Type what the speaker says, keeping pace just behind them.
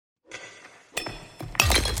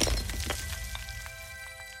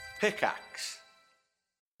Pickaxe.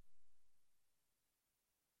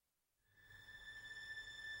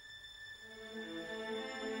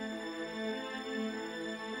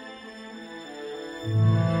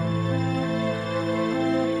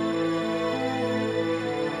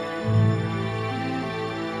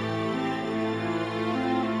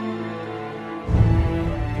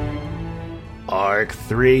 Arc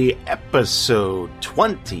 3, Episode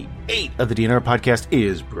 28 of the DNR Podcast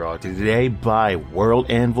is brought to you today by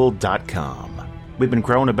WorldAnvil.com. We've been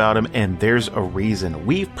crowing about them, and there's a reason.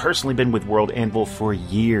 We've personally been with World Anvil for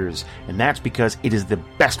years, and that's because it is the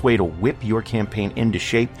best way to whip your campaign into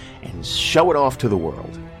shape and show it off to the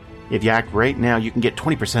world. If you act right now, you can get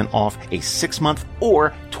 20% off a 6-month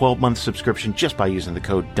or 12-month subscription just by using the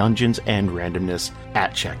code Dungeons and Randomness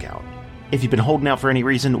at checkout. If you've been holding out for any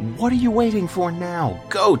reason, what are you waiting for now?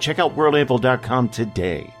 Go check out WorldAnvil.com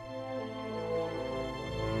today.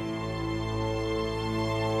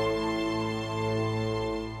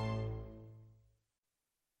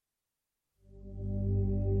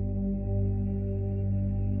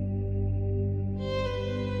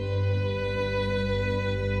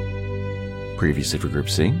 Previously for Group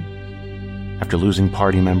C, after losing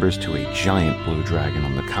party members to a giant blue dragon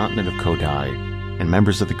on the continent of Kodai, and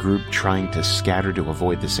members of the group trying to scatter to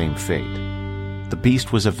avoid the same fate, the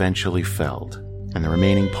beast was eventually felled, and the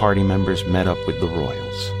remaining party members met up with the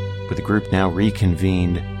royals. With the group now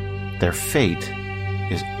reconvened, their fate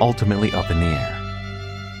is ultimately up in the air.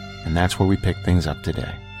 And that's where we pick things up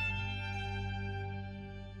today.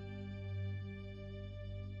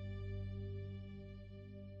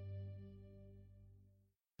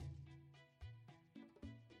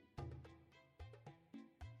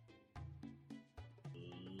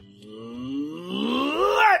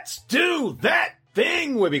 Let's do that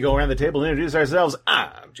thing where we go around the table and introduce ourselves.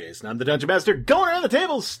 I'm Jason, I'm the Dungeon Master. Going around the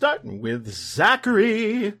table, starting with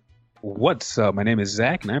Zachary. What's up? My name is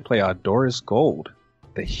Zach, and I play Doris Gold,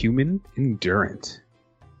 the human endurant.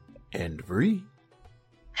 And Bree.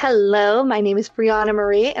 Hello, my name is Brianna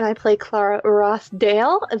Marie, and I play Clara Ross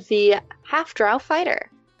Dale, the half-drow fighter.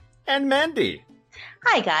 And Mandy.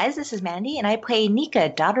 Hi guys, this is Mandy, and I play Nika,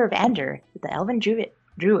 daughter of Ander, the elven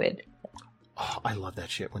druid. Oh, I love that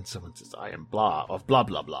shit when someone says, I am blah, of blah,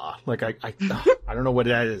 blah, blah. Like, I don't know what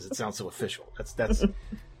that is. It sounds so official. That's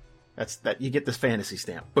that, you get this fantasy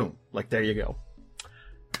stamp. Boom. Like, there you go.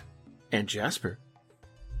 And Jasper.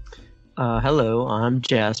 Hello, I'm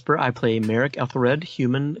Jasper. I play Merrick Ethelred,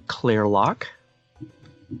 human Clairlock.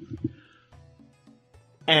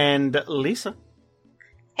 And Lisa.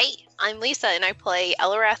 Hey, I'm Lisa, and I play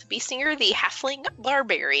Elarath Beestinger, the halfling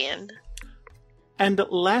barbarian. And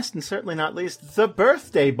last and certainly not least, the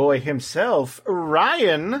birthday boy himself,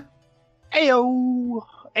 Ryan. Heyo!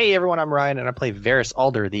 Hey everyone, I'm Ryan, and I play Varys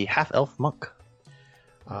Alder, the half-elf monk.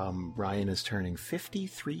 Ryan is turning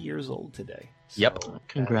 53 years old today. So, Yep.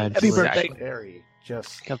 Congratulations. Happy birthday. Very,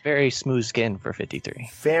 just Got very smooth skin for 53.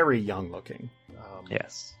 very young looking.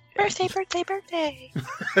 Yes. Birthday, birthday, birthday!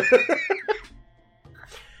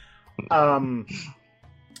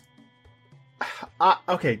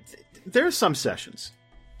 Okay, there are some sessions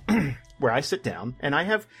where I sit down and I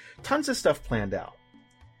have tons of stuff planned out.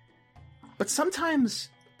 But sometimes,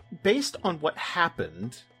 based on what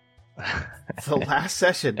happened the last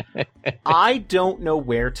session, I don't know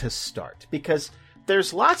where to start. Because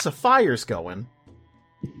there's lots of fires going,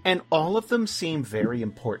 and all of them seem very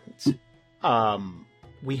important.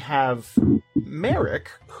 We have Merrick,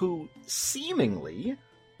 who seemingly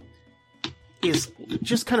is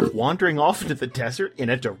just kind of wandering off into the desert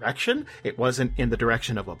in a direction. It wasn't in the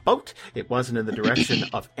direction of a boat. It wasn't in the direction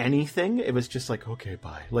of anything. It was just like, okay,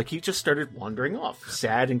 bye. Like, he just started wandering off.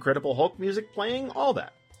 Sad, Incredible Hulk music playing, all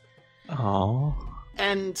that. Oh.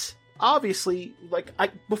 And obviously, like,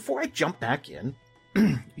 before I jump back in,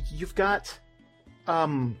 you've got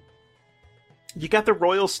the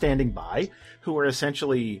royals standing by, who are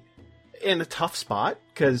essentially in a tough spot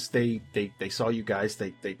because they saw you guys.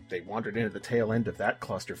 They wandered into the tail end of that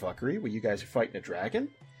clusterfuckery where you guys are fighting a dragon,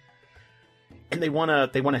 and they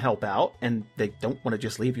wanna help out, and they don't want to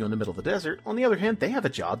just leave you in the middle of the desert. On the other hand, they have a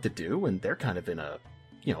job to do, and they're kind of in a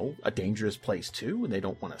dangerous place too, and they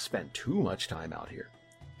don't want to spend too much time out here.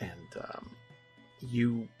 And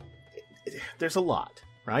there's a lot,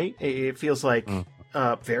 right? It feels like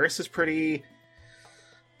Varys is pretty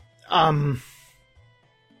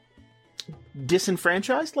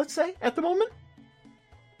disenfranchised, let's say, at the moment.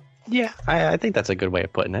 Yeah, I think that's a good way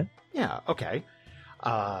of putting it. Yeah, okay.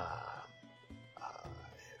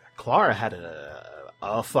 Clara had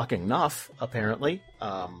a fucking enough, apparently,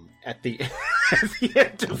 at the at the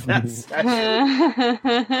end of that session.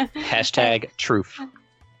 Hashtag truth.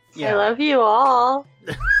 I love you all.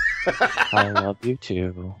 I love you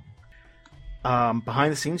too.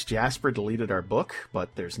 Behind the scenes, Jasper deleted our book, but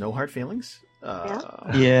there's no hard feelings.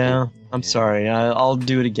 Yeah, I'm sorry. I'll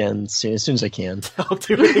do it again as soon as I can. I'll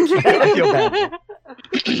do it I feel again.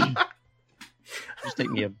 bad. Just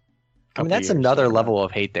take me a. I mean, that's another level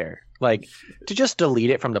of hate there. Like, to just delete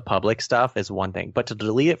it from the public stuff is one thing, but to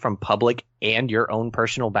delete it from public and your own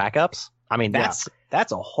personal backups, I mean, that's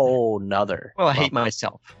a whole nother. Well, I hate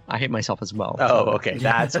myself. I hate myself as well. Oh, okay.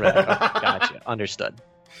 That's right. Okay, gotcha. Understood.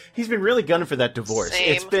 He's been really gunning for that divorce.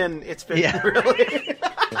 Same. It's been really.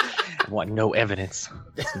 I want no evidence.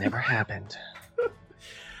 It's never happened.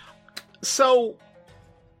 So,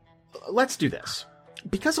 let's do this.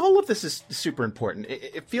 Because all of this is super important,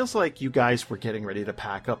 it feels like you guys were getting ready to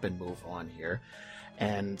pack up and move on here.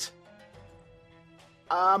 And,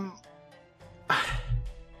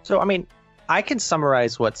 So, I mean, I can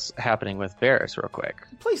summarize what's happening with Varys real quick.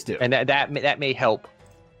 please do. And that may help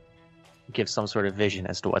give some sort of vision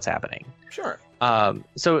as to what's happening. Sure.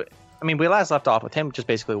 So, I mean, we last left off with him just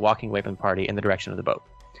basically walking away from the party in the direction of the boat.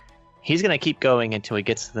 He's going to keep going until he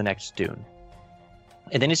gets to the next dune.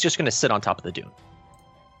 And then he's just going to sit on top of the dune.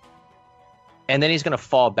 And then he's going to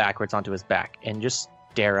fall backwards onto his back and just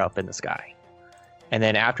stare up in the sky. And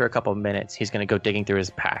then after a couple of minutes, he's going to go digging through his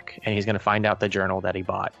pack. And he's going to find out the journal that he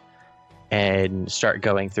bought. And start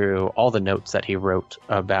going through all the notes that he wrote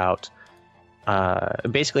about,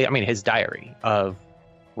 basically, I mean, his diary of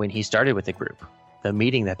when he started with the group, the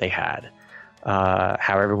meeting that they had,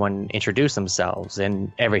 how everyone introduced themselves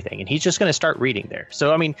and everything. And he's just going to start reading there.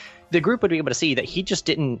 So, I mean, the group would be able to see that he just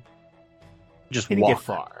didn't just He didn't walk. get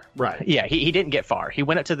far. Right. Yeah, he didn't get far. He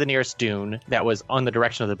went up to the nearest dune that was on the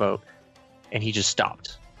direction of the boat, and he just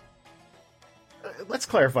stopped. Let's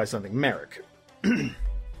clarify something. Merrick,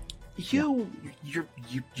 you're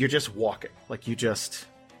just walking. Like,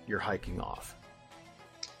 you're hiking off.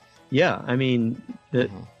 Yeah, I mean,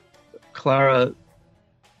 Clara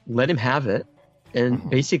let him have it, and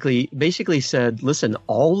basically said, "Listen,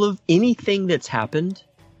 anything that's happened,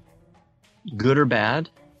 good or bad,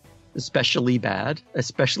 especially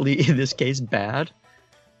in this case bad,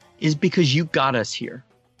 is because you got us here,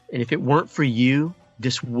 and if it weren't for you,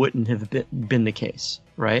 this wouldn't have been the case,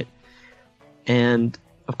 right?" And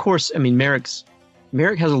of course, I mean, Merrick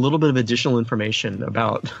has a little bit of additional information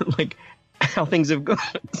about like how things have gone.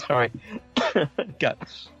 Sorry, I got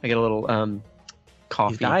a little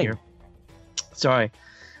coffee here. Sorry.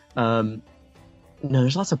 No,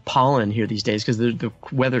 there's lots of pollen here these days because the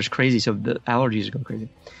weather's crazy, so the allergies are going crazy.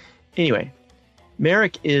 Anyway,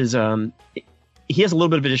 Merrick is he has a little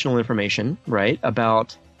bit of additional information, right,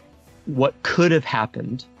 about what could have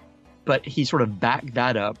happened, but he sort of backed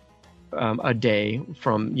that up a day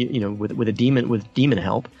from with demon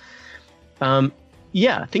help.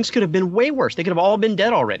 Yeah, things could have been way worse. They could have all been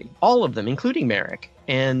dead already, all of them, including Merrick,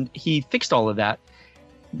 and he fixed all of that.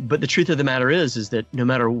 But the truth of the matter is that no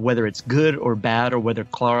matter whether it's good or bad or whether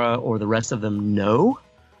Clara or the rest of them know,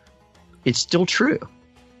 it's still true.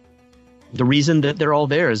 The reason that they're all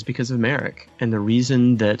there is because of Merrick, and the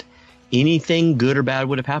reason that anything good or bad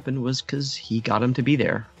would have happened was because he got him to be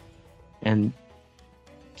there. And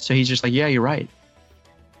so he's just like, yeah, you're right.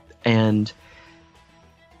 And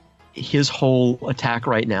his whole attack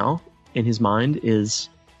right now in his mind is,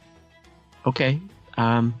 okay,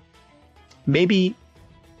 maybe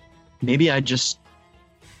I just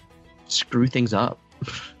screw things up.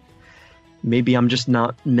 Maybe I'm just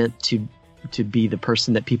not meant to be the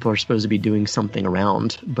person that people are supposed to be doing something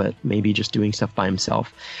around, but maybe just doing stuff by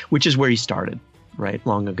himself, which is where he started, right,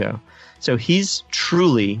 long ago. So he's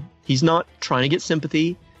not trying to get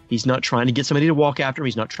sympathy. He's not trying to get somebody to walk after him.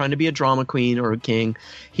 He's not trying to be a drama queen or a king.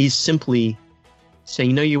 He's simply saying,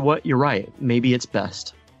 you know what, you're right. Maybe it's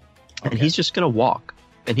best. Okay. And he's just going to walk.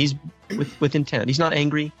 And he's with intent. He's not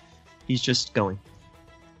angry. He's just going.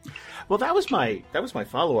 Well, that was my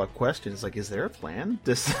follow-up question. Is like, is there a plan?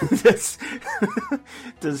 Does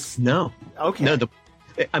no? Okay. No.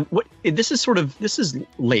 This is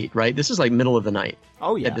late, right? This is like middle of the night.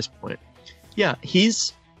 Oh yeah. At this point, yeah,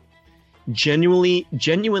 he's genuinely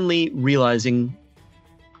realizing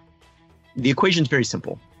the equation's very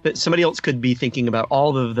simple. But somebody else could be thinking about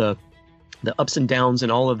all of the ups and downs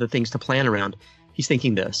and all of the things to plan around. He's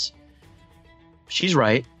thinking this. She's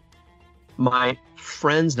right. My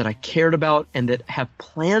friends that I cared about and that have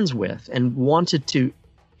plans with and wanted to,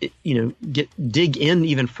 dig in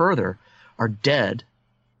even further are dead.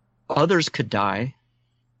 Others could die.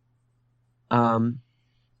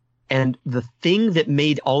 And the thing that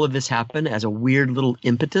made all of this happen as a weird little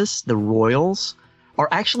impetus, the royals, are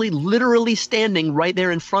actually literally standing right there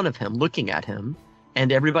in front of him, looking at him,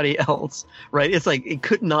 and everybody else, right? It's like it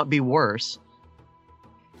could not be worse.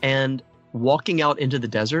 And walking out into the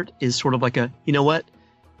desert is sort of like you know what?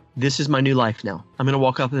 This is my new life now. I'm going to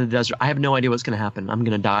walk up in the desert. I have no idea what's going to happen. I'm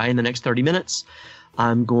going to die in the next 30 minutes.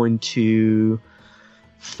 I'm going to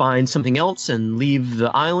find something else and leave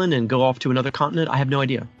the island and go off to another continent. I have no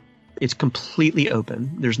idea. It's completely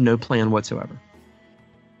open. There's no plan whatsoever.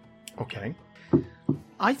 Okay.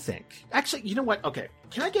 I think... Actually, you know what? Okay.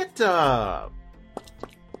 Can I get... Let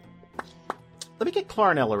me get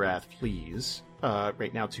Clara and Elarath, please,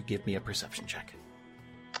 right now to give me a perception check.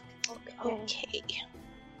 Okay.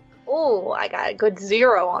 Oh, I got a good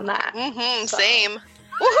 0 on that. So- Same.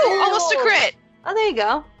 Woohoo! Almost a crit. Oh, there you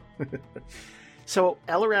go. So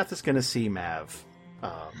Elarath is going to see Mav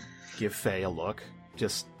give Faye a look.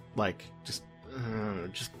 Just give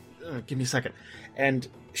me a second. And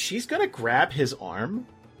she's going to grab his arm.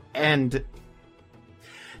 And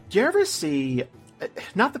do you ever see...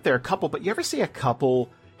 Not that they're a couple, but you ever see a couple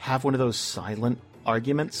have one of those silent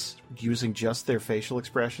arguments using just their facial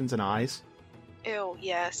expressions and eyes? Ew,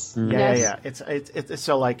 yes. Yeah, Yes. yeah. It's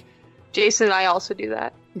so like... Jason and I also do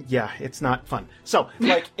that. Yeah, it's not fun. So,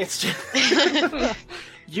 like, it's just...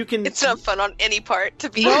 you can... It's not fun on any part to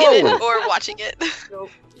be No. in it or watching it. It's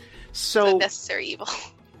So a necessary evil.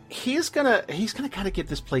 he's gonna kind of give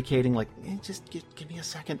this placating, like, just give me a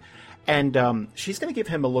second. And she's gonna give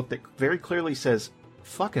him a look that very clearly says,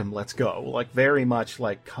 fuck him, let's go. Like, very much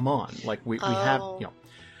like, come on. Like, we have, you know.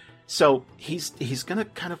 So he's gonna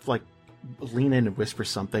kind of, like, lean in and whisper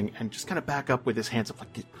something and just kind of back up with his hands up,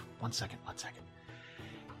 like, one second.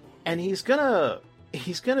 And he's gonna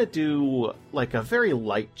do, like, a very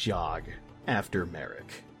light jog after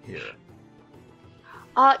Merrick here.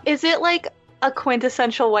 Is it like a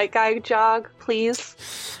quintessential white guy jog,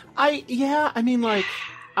 please? I mean, like,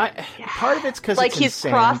 part of it's because Like it's he's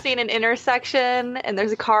insane. crossing an intersection and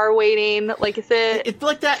there's a car waiting. Like, is it? It's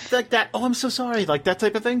like that. Oh, I'm so sorry, like that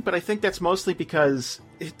type of thing. But I think that's mostly because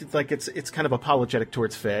it's kind of apologetic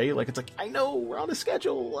towards Faye. Like, it's like, I know we're on a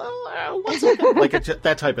schedule. Well, 1 second. Like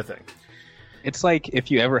that type of thing. It's like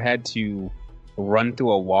if you ever had to run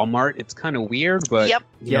through a Walmart. It's kind of weird, but Yep.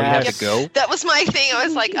 you know, you have Yes. to go. That was my thing. I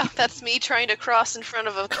was like, oh, that's me trying to cross in front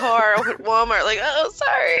of a car at Walmart. Like, oh,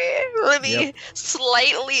 sorry. Let me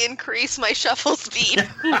slightly increase my shuffle speed.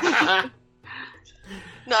 Not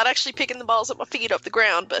actually picking the balls up my feet off the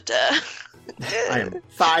ground, but I am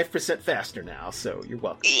 5% faster now, so you're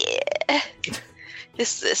welcome. yeah.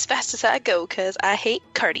 This is as fast as I go because I hate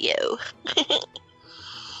cardio.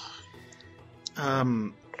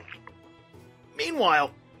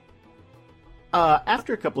 Meanwhile,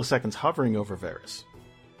 after a couple of seconds hovering over Varys,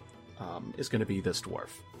 is going to be this dwarf.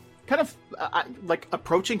 Kind of, like,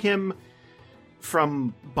 approaching him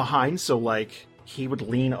from behind, so, like, he would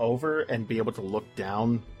lean over and be able to look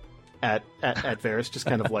down at Varys, just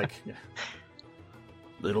kind of like,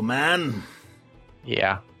 little man,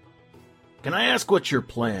 Yeah. can I ask what your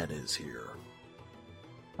plan is here?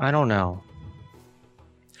 I don't know.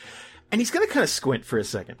 And he's going to kind of squint for a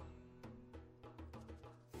second.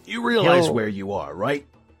 You realize He'll- where you are, right?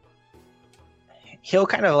 He'll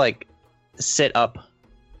kind of like sit up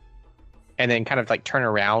and then kind of like turn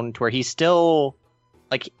around to where he's still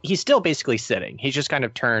basically sitting. He's just kind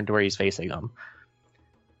of turned to where he's facing them.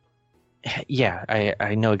 Yeah,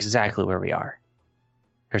 I know exactly where we are.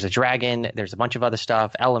 There's a dragon, there's a bunch of other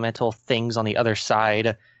stuff, elemental things on the other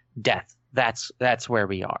side, death. That's where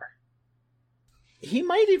we are. He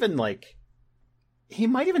might even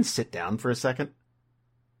sit down for a second.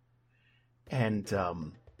 And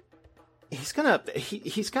he's got a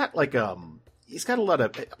lot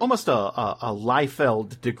of, almost a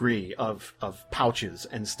Liefeld degree of pouches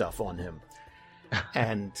and stuff on him.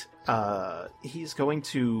 And he's going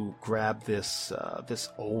to grab this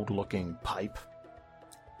old looking pipe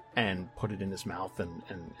and put it in his mouth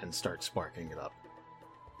and start sparking it up.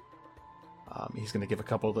 He's going to give a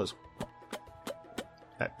couple of those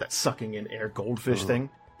that sucking in air goldfish thing.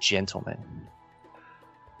 Gentlemen.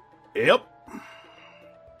 Yep.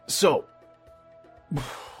 So,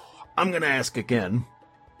 I'm going to ask again.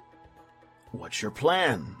 What's your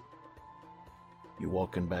plan? You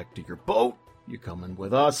walking back to your boat? You coming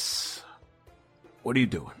with us? What are you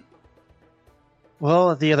doing?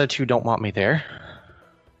 Well, the other two don't want me there.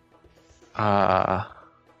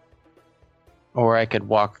 Or I could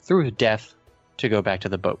walk through death to go back to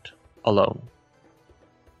the boat alone.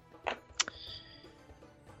 And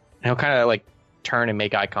he'll kind of like turn and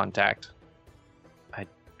make eye contact.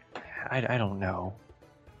 I don't know.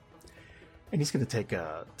 And he's going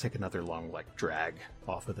to take another long like drag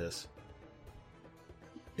off of this.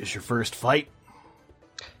 Is your first fight?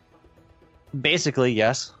 Basically,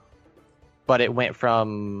 yes. But it went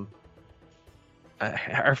from...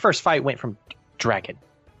 our first fight went from dragon.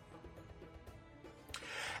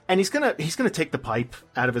 And he's gonna take the pipe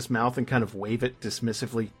out of his mouth and kind of wave it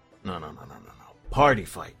dismissively. No. Party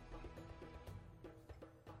fight.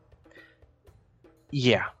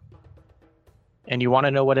 Yeah. And you want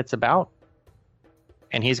to know what it's about?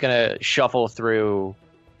 And he's going to shuffle through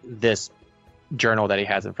this journal that he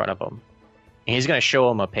has in front of him. And he's going to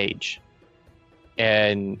show him a page.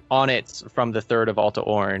 And on it, from the 3rd of Alta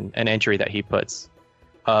Orn, an entry that he puts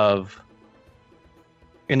of...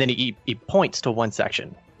 And then he points to one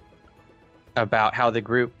section about how the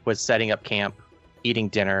group was setting up camp, eating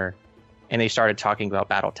dinner, and they started talking about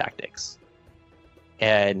battle tactics.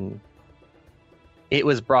 And it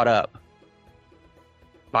was brought up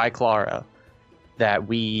by Clara that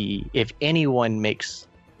if anyone makes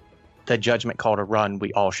the judgment call to run,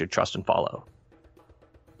 we all should trust and follow.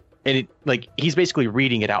 And he's basically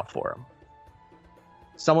reading it out for him.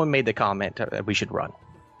 Someone made the comment that we should run.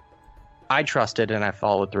 I trusted and I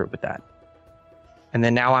followed through with that. And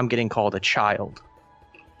then now I'm getting called a child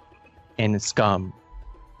and scum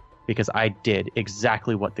because I did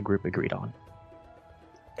exactly what the group agreed on.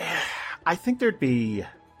 I think there'd be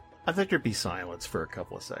silence for a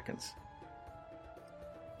couple of seconds.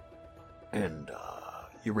 And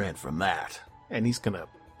you ran from that. And he's gonna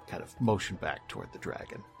kind of motion back toward the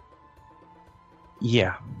dragon.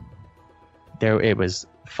 Yeah. It was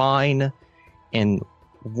fine. And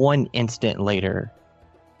one instant later,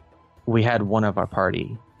 we had one of our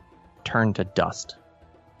party turn to dust.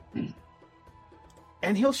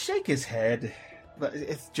 And he'll shake his head.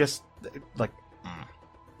 It's just like...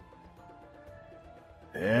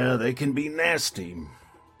 Yeah, they can be nasty.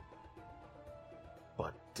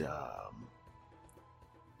 But,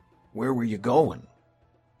 where were you going?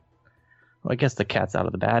 Well, I guess the cat's out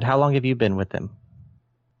of the bag. How long have you been with them?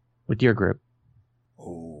 With your group?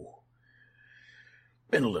 Oh,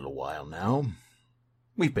 been a little while now.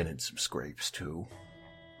 We've been in some scrapes, too.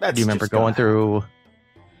 Do you remember going through...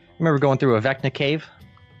 Remember going through a Vecna cave?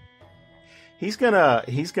 He's gonna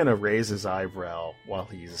raise his eyebrow while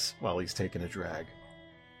he's taking a drag.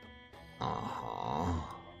 Uh-huh.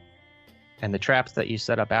 And the traps that you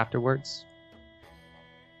set up afterwards?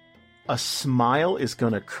 A smile is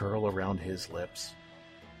gonna curl around his lips.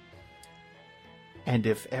 And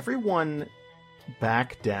if everyone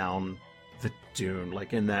back down the dune,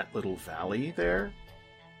 like in that little valley there,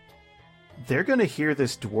 they're gonna hear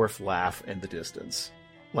this dwarf laugh in the distance.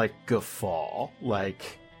 Like guffaw.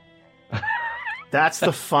 Like... That's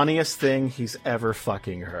the funniest thing he's ever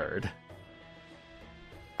fucking heard.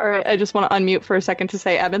 All right, I just want to unmute for a second to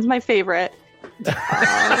say Evan's my favorite.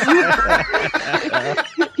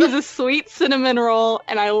 He's a sweet cinnamon roll,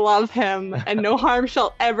 and I love him, and no harm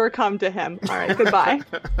shall ever come to him. All right, goodbye.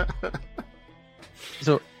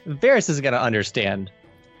 So Varys isn't going to understand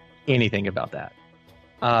anything about that.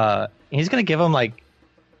 He's going to give him like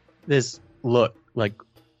this look, like,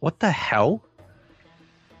 what the hell?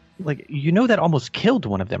 Like, you know that almost killed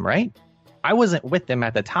one of them, right? I wasn't with them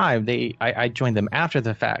at the time. I joined them after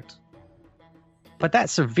the fact. But that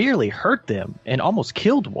severely hurt them and almost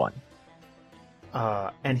killed one.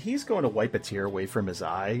 And he's going to wipe a tear away from his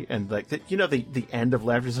eye, and like the end of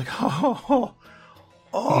laughter is like, oh,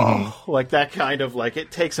 like that kind of like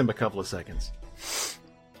it takes him a couple of seconds.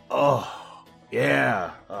 Oh,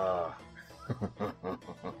 yeah.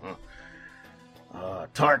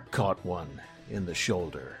 Tark caught one in the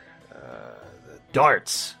shoulder. The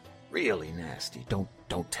darts, really nasty. Don't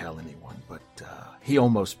tell anyone, but he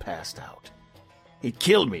almost passed out. He'd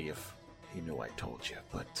kill me if he knew I told you,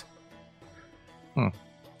 but...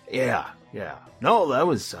 Yeah. No, that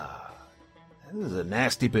was a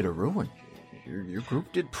nasty bit of ruin. Your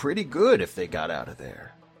group did pretty good if they got out of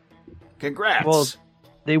there. Congrats. Well,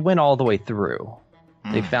 they went all the way through.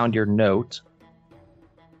 They found your note.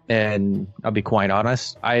 And I'll be quite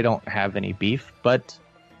honest, I don't have any beef, but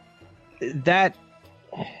that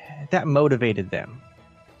motivated them.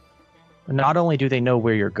 Not only do they know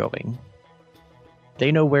where you're going,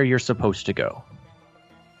 they know where you're supposed to go.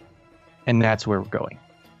 And that's where we're going.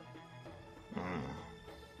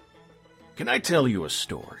 Can I tell you a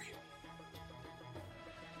story?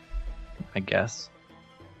 I guess.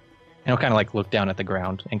 And I'll kind of like look down at the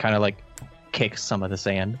ground and kind of like kick some of the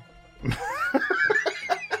sand.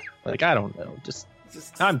 Like, I don't know. Just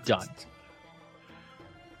I'm done.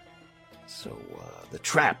 So, the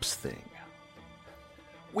traps thing.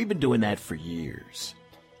 We've been doing that for years.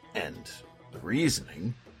 And the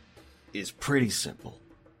reasoning is pretty simple.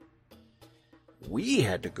 We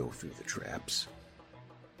had to go through the traps.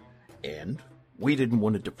 And We didn't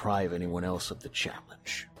want to deprive anyone else of the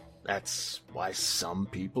challenge. That's why some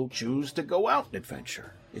people choose to go out and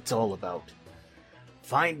adventure. It's all about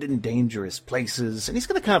finding dangerous places, and he's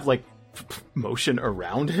going to kind of like motion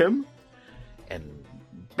around him and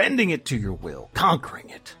bending it to your will, conquering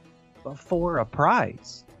it. But for a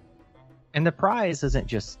prize. And the prize isn't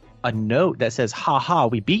just a note that says, "Ha ha,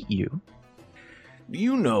 we beat you." Do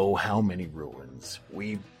you know how many ruins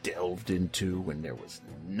we delved into when there was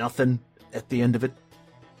nothing at the end of it?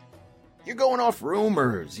 You're going off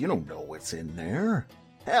rumors. You don't know what's in there.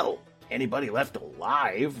 Hell, anybody left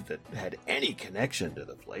alive that had any connection to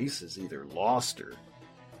the place is either lost or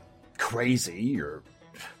crazy or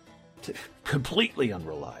completely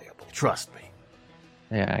unreliable. Trust me.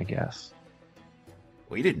 Yeah, I guess.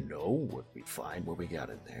 We didn't know what we'd find when we got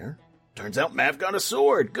in there. Turns out Mav got a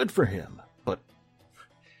sword. Good for him. But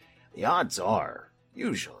the odds are,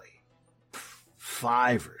 usually,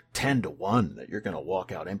 5 or 10 to 1 that you're going to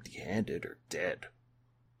walk out empty-handed or dead.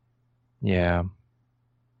 Yeah.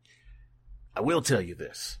 I will tell you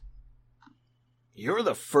this. You're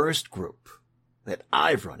the first group that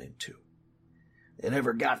I've run into that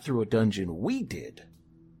ever got through a dungeon we did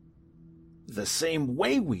the same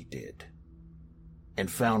way we did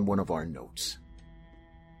and found one of our notes.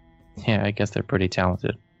 Yeah, I guess they're pretty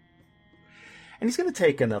talented. And he's going to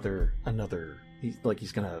take another, he's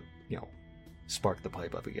going to, spark the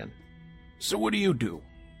pipe up again. So what do?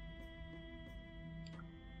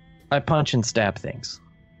 I punch and stab things.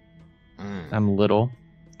 I'm little,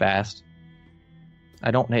 fast.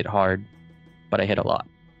 I don't hit hard, but I hit a lot.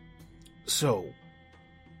 So,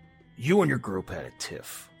 you and your group had a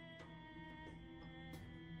tiff.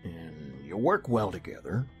 And you work well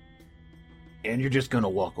together. And you're just going to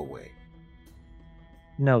walk away.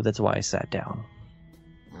 No, that's why I sat down.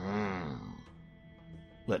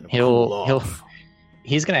 Letting him cool off.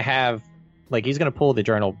 He's gonna have, he's gonna pull the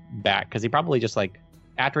journal back, because he probably just,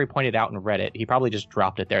 after he pointed out and read it, he probably just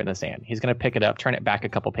dropped it there in the sand. He's gonna pick it up, turn it back a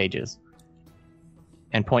couple pages,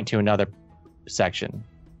 and point to another section.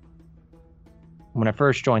 When I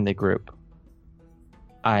first joined the group,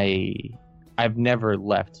 I've never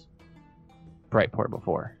left Brightport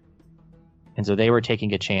before. And so they were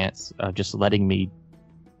taking a chance of just letting me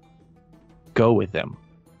go with them.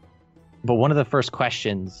 But one of the first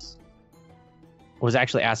questions was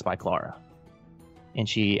actually asked by Clara. And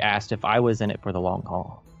she asked if I was in it for the long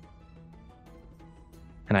haul.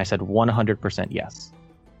 And I said 100% yes.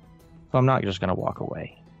 So I'm not just going to walk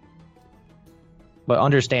away. But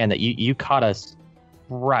understand that you caught us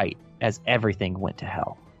right as everything went to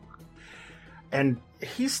hell. And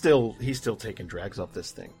he's still taking drags off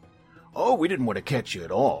this thing. Oh, we didn't want to catch you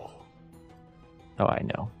at all. Oh, I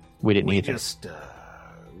know. We didn't either.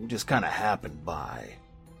 We just kind of happened by.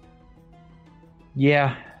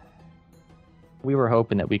 Yeah. We were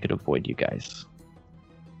hoping that we could avoid you guys.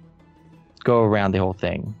 Go around the whole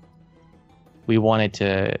thing. We wanted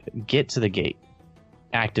to get to the gate,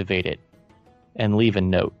 activate it, and leave a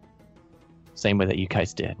note. Same way that you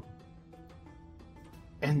guys did.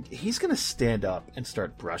 And he's going to stand up and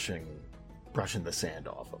start brushing the sand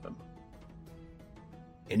off of him.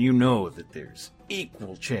 And you know that there's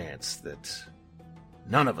equal chance that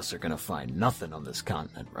none of us are going to find nothing on this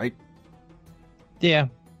continent, right? Yeah.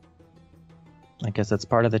 I guess that's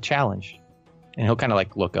part of the challenge. And he'll kind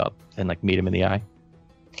of look up and meet him in the eye.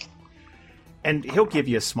 And he'll give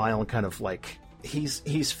you a smile and kind of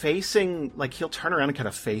he's facing, he'll turn around and kind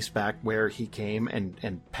of face back where he came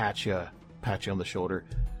and pat you on the shoulder.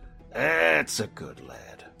 That's a good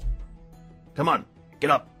lad. Come on, get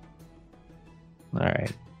up. All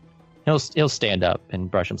right. He'll stand up and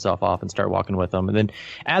brush himself off and start walking with them. And then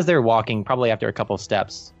as they're walking, probably after a couple of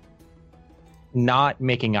steps, not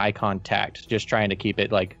making eye contact, just trying to keep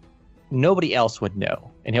it nobody else would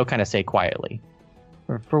know. And he'll kind of say quietly,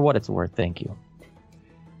 for what it's worth, thank you.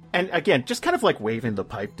 And again, just kind of waving the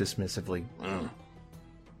pipe dismissively.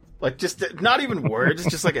 Just not even words,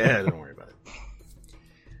 just don't worry about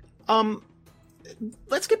it.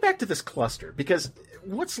 Let's get back to this cluster, because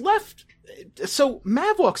what's left... So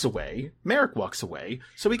Mav walks away, Merrick walks away,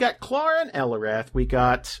 so we got Clara and Elarath, we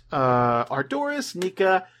got Ardoris,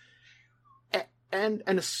 Nika, and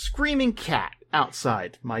a screaming cat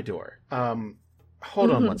outside my door.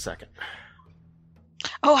 Hold on 1 second.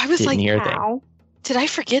 Oh, I was Didn't hear a thing. Ow. Did I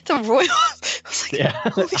forget the royal? I was Yeah,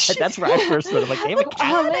 holy shit. that's where I first went. I'm they have a cat.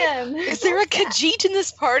 Oh, man. Is there a Khajiit in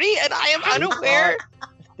this party and I am unaware?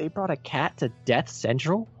 They brought a cat to Death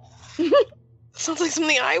Central? Sounds like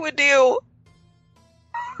something I would do.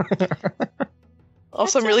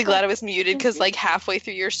 Also, I'm really glad I was muted because, halfway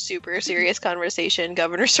through your super serious conversation,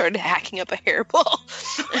 Governor started hacking up a hairball.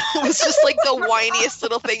 was just like the whiniest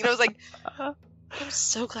little thing. And I was like, I'm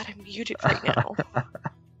so glad I'm muted right now.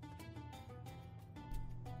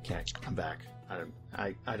 Okay, I'm back. I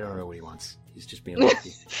don't know what he wants. He's just being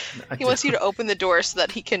lucky. He wants you to open the door so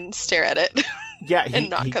that he can stare at it. Yeah, and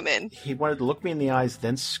not come in. He wanted to look me in the eyes,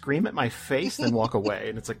 then scream at my face, then walk away.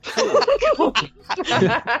 And it's like, cool.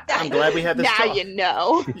 I'm glad we had this now talk. you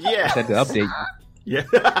know. Yeah. Had to update you.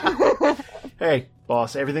 Yeah. Hey,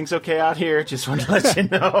 boss, everything's okay out here. Just wanted to let you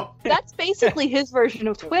know. That's basically his version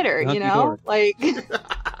of Twitter, you know? Like,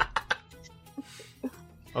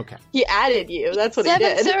 Okay. he added you. That's what he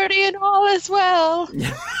did. 7:30 and all is well.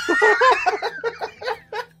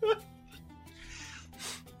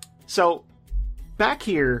 So, back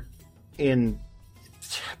here in,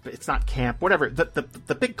 it's not camp, whatever,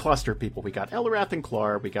 the big cluster of people. We got Elrath and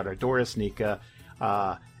Clara, we got Ardoris, Nika,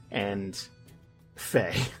 and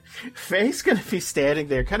Faye. Faye's going to be standing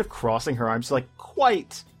there, kind of crossing her arms, like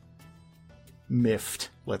quite miffed,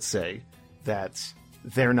 let's say, that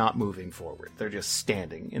they're not moving forward. They're just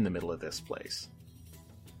standing in the middle of this place.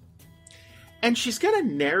 And she's going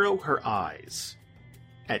to narrow her eyes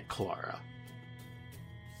at Clara.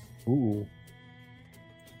 Ooh.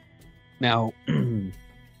 Now,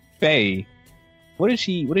 Faye, what does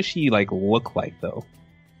she like look like though?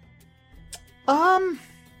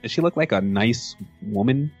 Does she look like a nice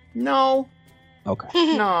woman? No. Okay.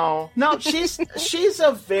 No, she's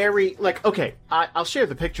a very, like, okay, I'll share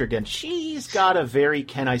the picture again. She's got a very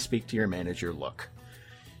can I speak to your manager look.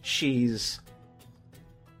 She's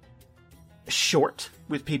short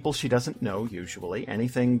with people she doesn't know, usually.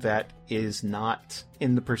 Anything that is not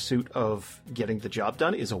in the pursuit of getting the job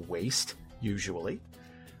done is a waste, usually.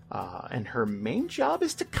 And her main job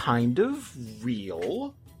is to kind of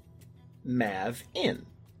reel Mav in.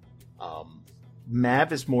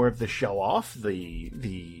 Mav is more of the show-off, the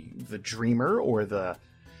dreamer, or the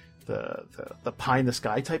pie in the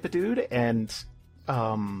sky type of dude, and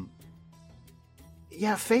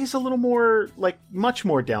yeah, Faye's a little more, like, much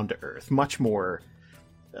more down to earth, much more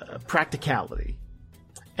practicality.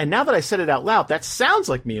 And now that I said it out loud, that sounds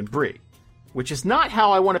like me and Bree, which is not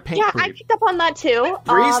how I want to paint Yeah, Bree. I picked up on that too.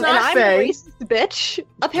 Bree's and not I'm Faye. a racist bitch,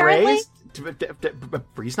 apparently.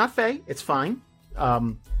 Bree's not Faye. It's fine.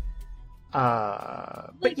 But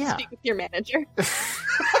yeah. Speak with your manager.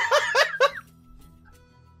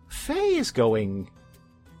 Faye is going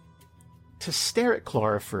to stare at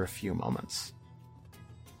Clara for a few moments.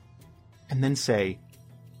 And then say,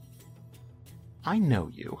 I know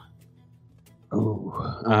you. Ooh.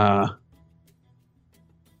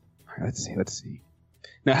 Let's see.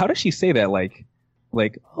 Now, how does she say that? Like,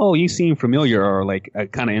 oh, you seem familiar, or like a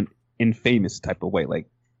kind of infamous type of way? Like,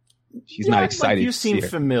 she's not excited. Like you to seem see her.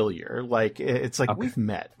 familiar. Like, it's like Okay. we've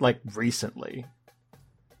met, like, recently.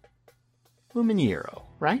 Luminero,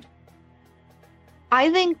 right? I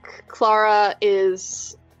think Clara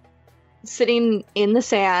is sitting in the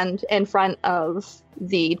sand in front of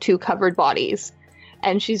the two covered bodies.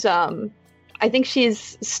 And she's, I think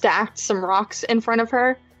she's stacked some rocks in front of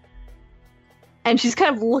her. And she's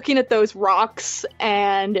kind of looking at those rocks,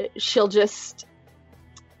 and she'll just,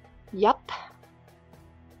 yep.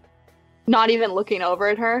 Not even looking over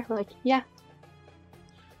at her, like, yeah,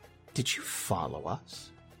 Did you follow us?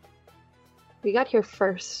 we got here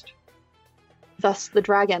first. Thus the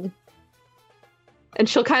dragon. And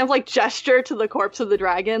she'll kind of like gesture to the corpse of the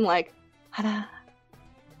dragon, like, "Hada."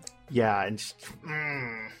 Yeah, and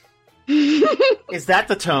is that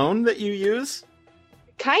the tone that you use?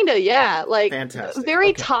 Kinda, yeah. Like, Fantastic. very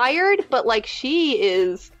Okay. tired, but like she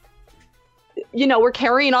is, you know, we're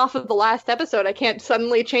carrying off of the last episode. I can't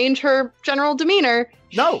suddenly change her general demeanor.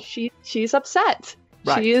 No. She's upset.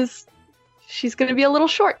 Right. She's gonna be a little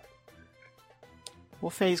short. Well,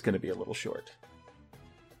 Faye's going to be a little short.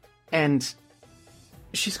 And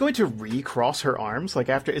she's going to recross her arms, like,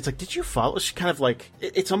 after, it's like, did you follow? She kind of like,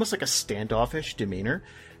 it's almost like a standoffish demeanor.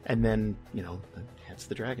 And then, you know, heads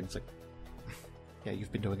the dragon. It's like, yeah,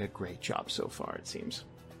 you've been doing a great job so far, it seems.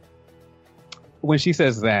 When she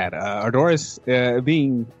says that, Ardoris,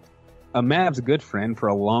 being a Mav's good friend for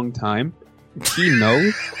a long time, he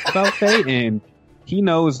knows about Faye, and he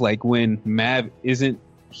knows, like, when Mav isn't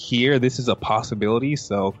here, this is a possibility,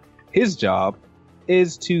 so his job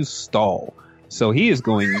is to stall. So he is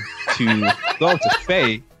going to go up to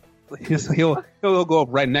Faye. He'll go up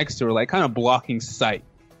right next to her, like, kind of blocking sight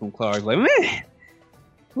from Clara. Like, man,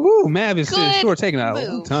 ooh, Mav is Good sure taking out a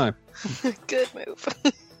long move. time. Good move.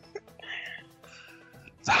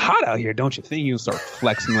 It's hot out here, don't you think? You start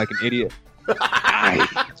flexing like an idiot. Aye.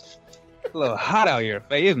 A little hot out here,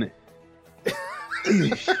 Faye, isn't it?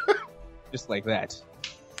 Just like that.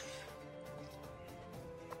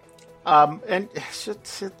 And should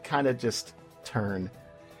kind of just turn.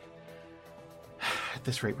 At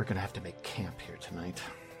this rate, we're going to have to make camp here tonight.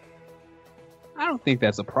 I don't think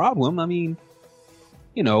that's a problem. I mean,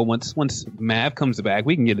 you know, once Mav comes back,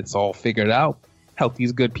 we can get it all figured out. Help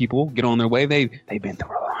these good people get on their way. They've been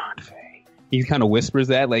through a lot, Faye. He kind of whispers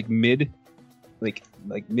that like mid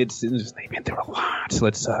sentence. They've been through a lot. So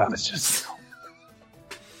let's just.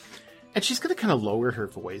 And she's going to kind of lower her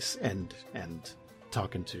voice and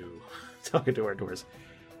talking to our doors.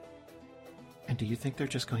 And do you think they're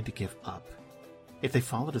just going to give up? If they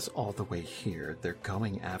followed us all the way here, they're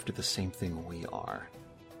going after the same thing we are.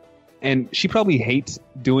 And she probably hates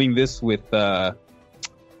doing this with Ardoris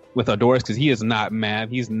because he is not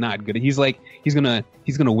Mav. He's not good. He's gonna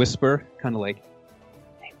whisper, kind of like,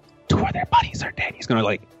 hey, 2 of their bodies are dead. He's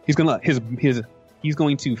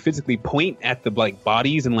going to physically point at the like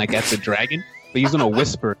bodies and like at the dragon, but he's gonna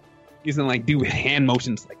whisper. He's gonna like do hand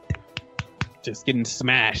motions like just getting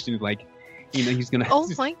smashed and like. You know, he's gonna. Oh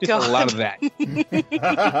my god! A lot of that.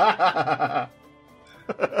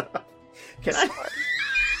 Can I?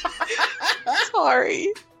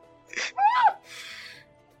 Sorry.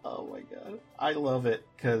 Oh my god! I love it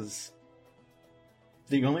because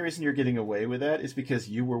the only reason you're getting away with that is because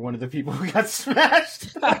you were one of the people who got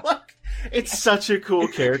smashed. It's such a cool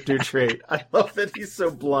character trait. I love that he's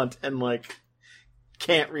so blunt and like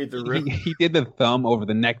can't read the room. He did the thumb over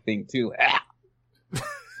the neck thing too.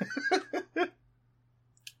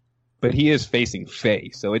 But he is facing Faye,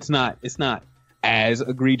 so it's not as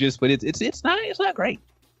egregious, but it's not great.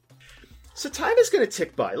 So time is going to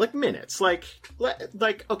tick by like minutes, like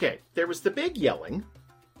okay, there was the big yelling.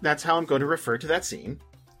 That's how I'm going to refer to that scene,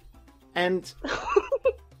 and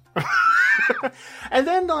and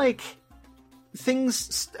then like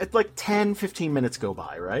things like 10-15 minutes go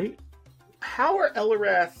by, right? How are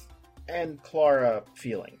Elarath and Clara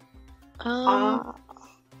feeling? I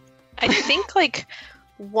think like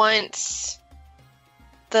once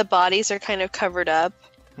the bodies are kind of covered up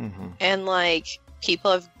and like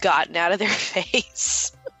people have gotten out of their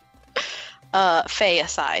face, Faye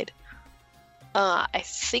aside, I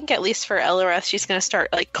think at least for Elarath, she's going to start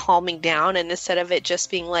like calming down, and instead of it just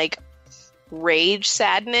being like rage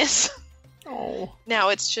sadness, now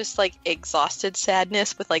it's just like exhausted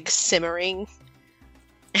sadness with like simmering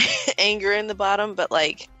anger in the bottom, but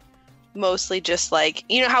like mostly just like,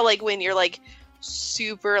 you know how like when you're like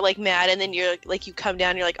super like mad and then you're like you come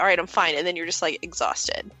down, you're like, all right, I'm fine, and then you're just like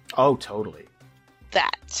exhausted. Oh, totally.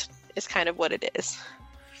 That is kind of what it is.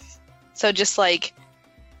 So just like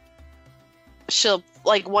she'll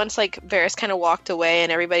like once like Varys kind of walked away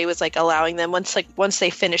and everybody was like allowing them, once they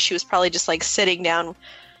finished, she was probably just like sitting down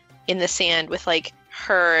in the sand with like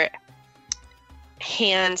her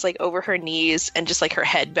hands like over her knees and just like her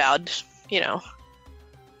head bowed, you know,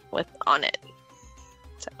 with on it.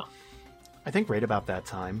 So I think right about that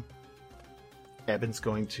time, Evan's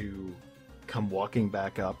going to come walking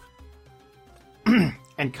back up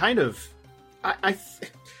and kind of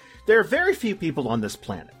there are very few people on this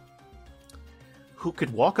planet who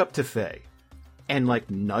could walk up to Faye and like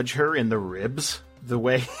nudge her in the ribs the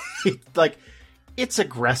way like it's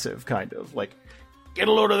aggressive, kind of like, get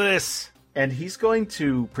a load of this. And he's going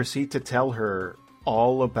to proceed to tell her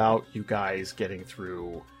all about you guys getting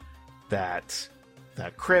through that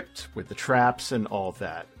crypt with the traps and all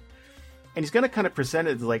that. And he's going to kind of present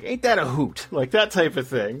it like, ain't that a hoot? Like that type of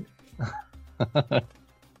thing.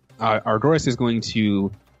 Ardoris is going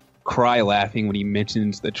to cry laughing when he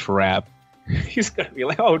mentions the trap. He's going to be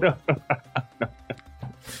like, oh no.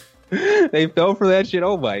 They fell for that shit.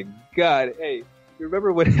 Oh my god. Hey, you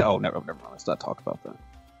remember what? Oh, never mind. Let's not talk about that.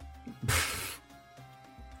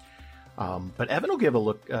 But Evan will give a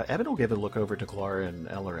look. Evan will give a look over to Clara and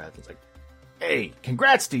Elarath. It's like, "Hey,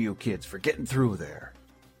 congrats to you kids for getting through there."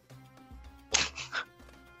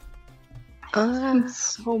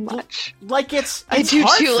 So much. Like it's I do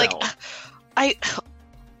too. heartfelt.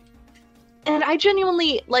 And I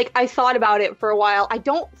genuinely, like, I thought about it for a while. I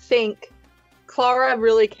don't think Clara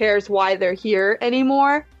really cares why they're here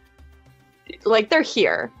anymore. Like, they're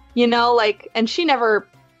here, you know? Like, and she never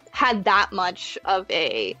had that much of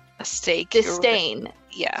a stake disdain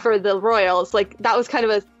yeah for the royals. Like, that was kind of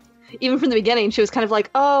a, even from the beginning, she was kind of like,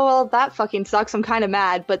 oh, well, that fucking sucks, I'm kind of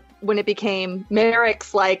mad. But when it became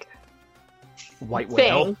Merrick's, like, White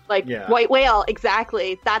whale. thing, like, Yeah. white whale,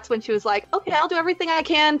 exactly, that's when she was like, okay, I'll do everything I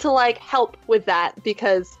can to, like, help with that,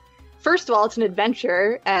 because first of all, it's an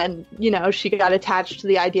adventure, and, you know, she got attached to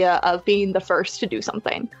the idea of being the first to do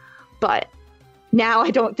something. But now I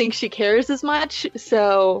don't think she cares as much,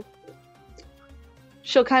 so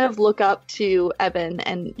she'll kind of look up to Evan,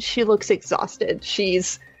 and she looks exhausted.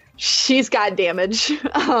 She's she's got damage.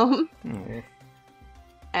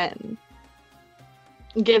 And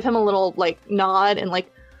give him a little, like, nod and,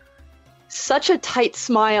 like, such a tight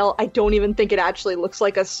smile, I don't even think it actually looks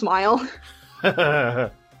like a smile.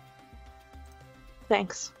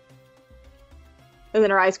 Thanks. And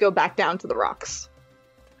then her eyes go back down to the rocks.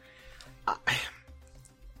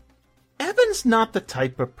 Evan's not the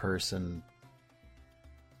type of person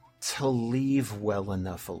to leave well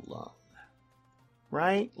enough alone.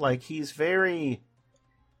 Right? Like, he's very...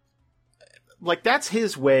 Like, that's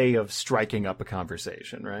his way of striking up a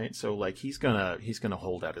conversation, right? So, like, he's gonna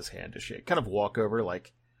hold out his hand to shake. Kind of walk over,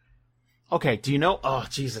 like, okay, do you know... Oh,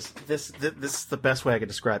 Jesus. This is the best way I can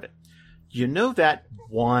describe it. You know that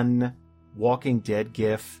one Walking Dead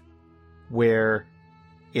gif where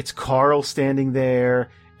it's Carl standing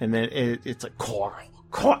there, and then it's like,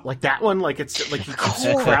 Carl, like that one? Like, it's like he keeps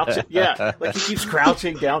crouching. Yeah, like he keeps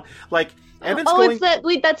crouching down. Like... Evan's going...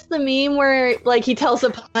 that's the meme where, like, he tells a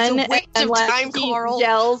pun and like, he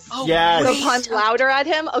yells the pun louder at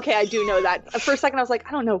him. Okay, I do know that. For a second, I was like,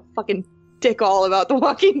 I don't know fucking dick all about The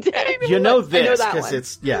Walking Dead. You know this because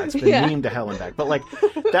it's been memed to hell and back. But, like,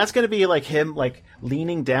 that's going to be, like, him, like,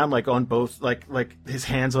 leaning down, like, on both, like his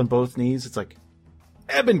hands on both knees. It's like,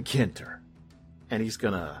 Eben Kinter. And he's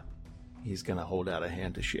gonna hold out a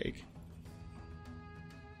hand to shake.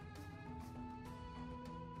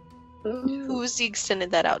 Who's he extended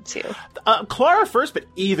that out to? Clara first, but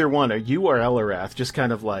either one, or you or Elarath, just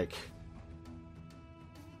kind of like,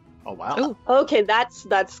 oh wow. Ooh. Okay, that's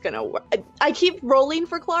gonna work. I keep rolling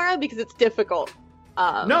for Clara because it's difficult.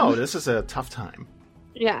 No, this is a tough time.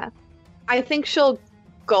 Yeah, I think she'll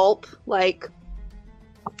gulp, like,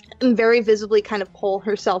 and very visibly kind of pull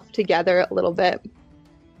herself together a little bit,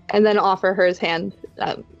 and then offer her his hand,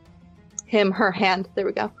 her hand. There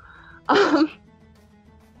we go.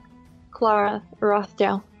 Clara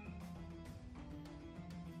Rothdale.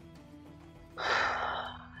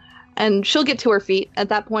 And she'll get to her feet at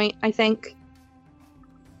that point, I think.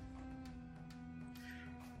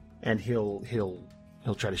 And he'll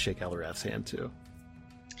try to shake Elarath's hand too.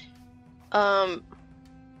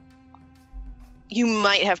 You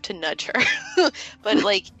might have to nudge her, but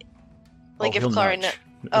like if Clara.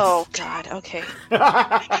 Oh God. Okay.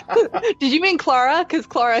 Did you mean Clara? Because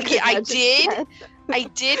Clara. Yeah, I did. I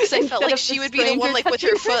did because I felt like she would be the one, like, with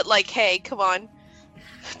her foot, like, "Hey, come on,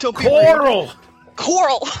 don't be Coral."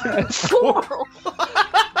 Coral.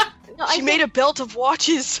 No, she made a belt of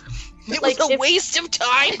watches. It was a waste of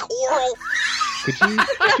time, Coral.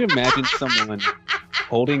 Could you imagine someone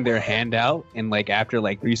holding their hand out and, like, after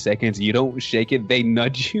like 3 seconds you don't shake it, they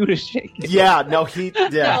nudge you to shake it? Yeah, no,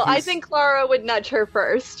 I think Clara would nudge her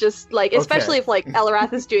first, just like, especially if like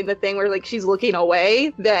Elarath is doing the thing where like she's looking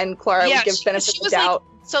away, then Clara would give benefit of the doubt.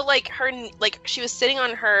 Like, so like she was sitting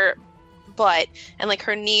on her butt and like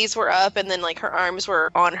her knees were up and then like her arms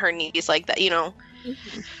were on her knees like that, you know.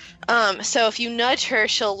 Mm-hmm. So if you nudge her,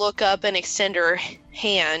 she'll look up and extend her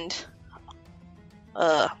hand.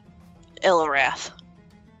 Elarath.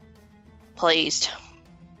 Pleased.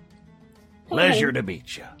 Pleasure to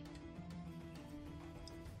meet you.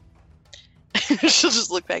 She'll just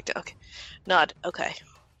look back down. Okay. Nod. Okay.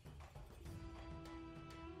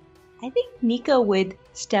 I think Nika would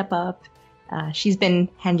step up. She's been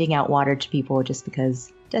handing out water to people just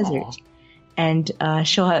because desert. Aww. And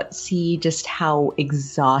she'll see just how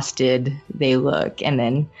exhausted they look, and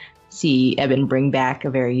then see Eben bring back a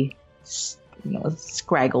very,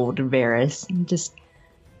 scraggled Varys, and just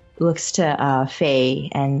looks to Faye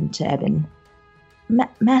and to Eben.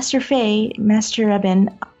 Master Faye, Master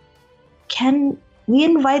Eben, can we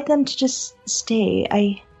invite them to just stay?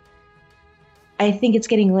 I think it's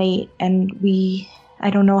getting late, and I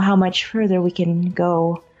don't know how much further we can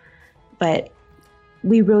go, but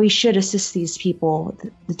we really should assist these people.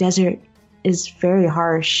 The desert is very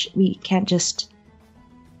harsh. We can't just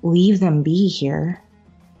leave them be here.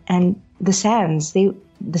 And the sands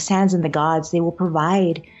and the gods, they will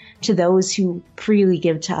provide to those who freely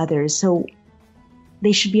give to others. So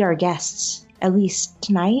they should be our guests, at least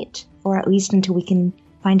tonight, or at least until we can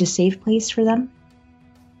find a safe place for them.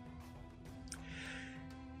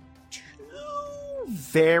 Two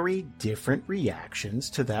very different reactions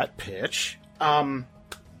to that pitch.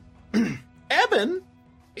 Eben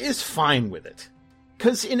is fine with it.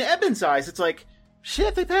 Because in Eben's eyes, it's like,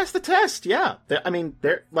 shit, they passed the test. Yeah.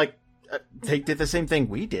 They're like, they did the same thing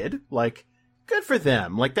we did. Like, good for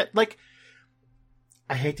them. Like that, like,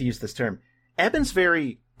 I hate to use this term. Eben's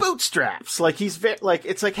very bootstraps. Like, he's very, like,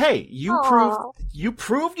 it's like, hey, you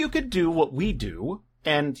proved you could do what we do,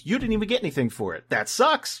 and you didn't even get anything for it. That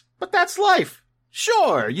sucks, but that's life.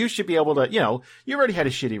 Sure, you should be able to, you already had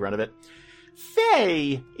a shitty run of it.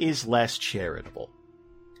 Faye is less charitable.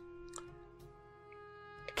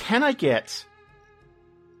 Can I get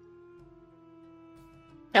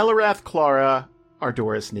Elarath, Clara,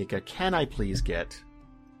 Ardoris, Nika, can I please get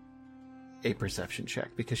a perception check?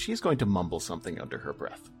 Because she's going to mumble something under her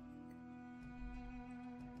breath.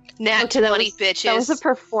 Nat 20, bitches. That was a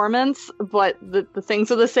performance, but the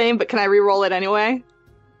things are the same, but can I re-roll it anyway?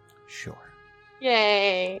 Sure.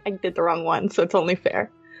 Yay! I did the wrong one, so it's only fair.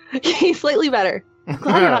 Yay, slightly better. I'm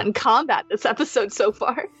glad you're not in combat this episode so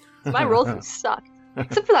far. My rolls have sucked.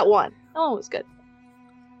 Except for that one. That one was good.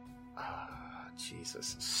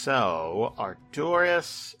 Jesus. So,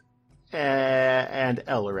 Ardoris and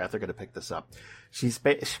Elarath are going to pick this up. She's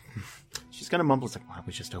going to mumble, it's like, why don't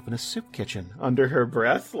we just open a soup kitchen under her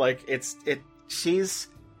breath? Like, she's...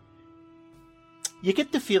 You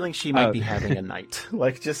get the feeling she might be having a night.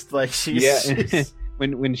 Like, just like she's...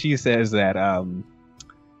 when she says that,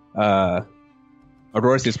 Ardoris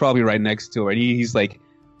is probably right next to her, and he's like,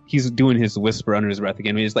 he's doing his whisper under his breath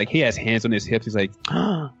again. He's like, he has hands on his hips. He's like,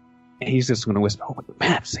 and he's just going to whisper, "Oh, what did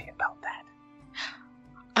Mav say about that?"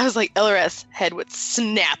 I was like, Elarath's head would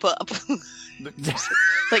snap up.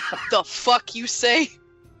 Like, the fuck you say?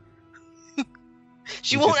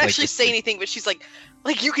 She won't actually say anything, but she's like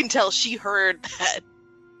you can tell she heard that.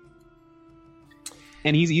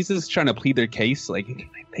 And he's just trying to plead their case, like,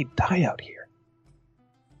 they die out here.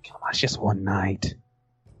 Come on, it's just one night.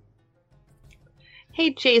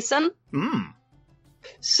 Hey, Jason.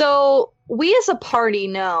 So, we as a party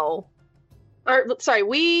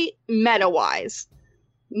we meta-wise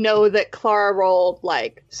know that Clara rolled,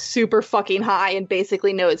 like, super fucking high and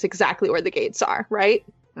basically knows exactly where the gates are, right?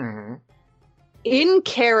 Mm-hmm. In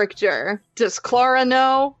character, does Clara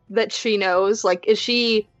know that she knows? Like, does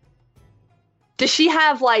she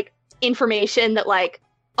have, like, information that, like,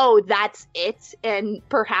 oh, that's it, and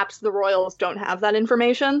perhaps the Royals don't have that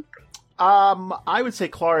information? I would say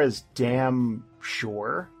Clara's damn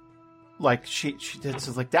sure. Like,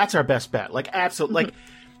 it's like, that's our best bet. Like, absolutely. Like,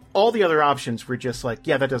 all the other options were just like,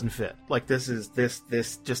 yeah, that doesn't fit. Like, this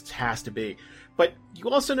just has to be. But you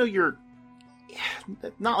also know you're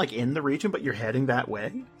not, like, in the region, but you're heading that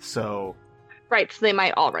way, so... Right, so they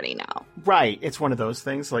might already know. Right, it's one of those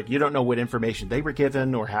things. Like, you don't know what information they were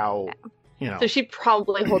given or how, So she'd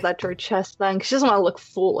probably hold that to her chest then, because she doesn't want to look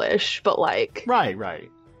foolish, but, like...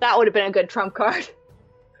 Right. That would have been a good trump card.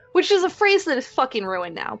 Which is a phrase that is fucking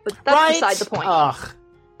ruined now, but that's beside the point.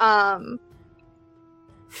 Ugh.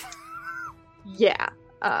 Yeah.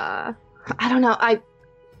 I don't know.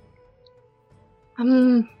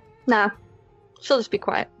 Nah. She'll just be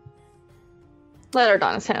quiet. Let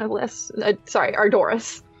Ardonis handle this.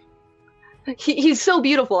 Ardoris. He's so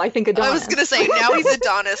beautiful, I think Adonis. I was gonna say, now he's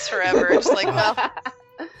Adonis forever. Just like, well...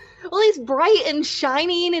 Well, he's bright and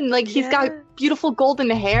shining, and, like, he's got beautiful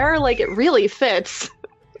golden hair. Like, it really fits.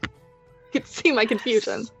 You can see my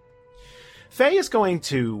confusion. Faye is going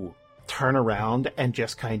to turn around and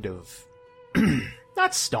just kind of...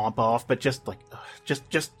 not stomp off, but just, like...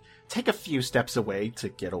 Just take a few steps away to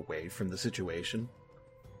get away from the situation.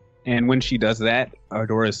 And when she does that,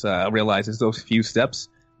 Ardoris realizes those few steps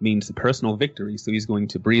means the personal victory. So he's going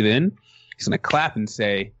to breathe in. He's going to clap and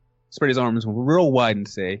say, spread his arms real wide and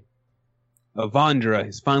say, Avandra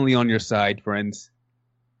is finally on your side, friends.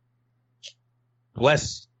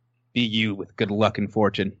 Blessed be you with good luck and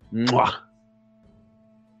fortune. Mwah.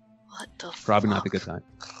 What the fuck? Probably not the good time.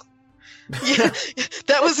 Yeah,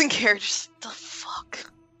 that was in character. Just, the fuck?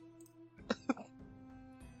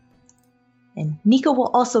 And Nika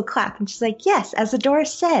will also clap, and she's like, yes, as Adora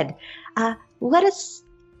said, let's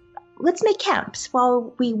make camps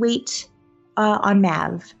while we wait on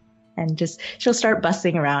Mav. And just, she'll start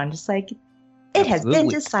bustling around, just like, it has been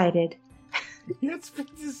decided. It's been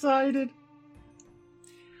decided.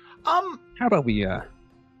 How about we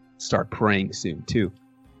start praying soon, too?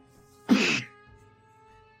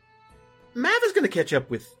 Mav is going to catch up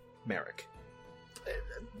with Merrick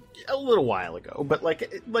a little while ago, but like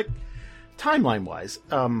timeline-wise,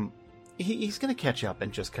 he's going to catch up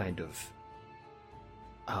and just kind of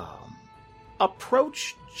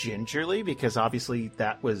approach gingerly, because obviously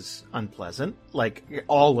that was unpleasant. Like,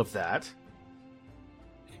 all of that.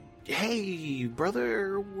 Hey,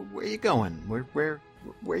 brother, where you going? Where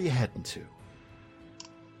are you heading to?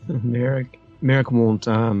 Merrick won't,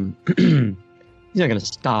 he's not going to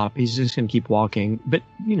stop. He's just going to keep walking. But,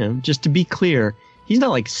 just to be clear, he's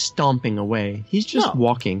not, like, stomping away. He's just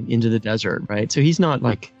walking into the desert, right? So he's not,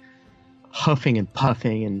 like, huffing and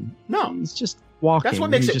puffing and... No. He's just walking. That's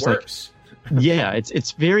what makes he's it just worse. Yeah,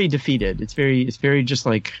 it's very defeated. It's very just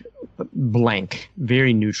like blank,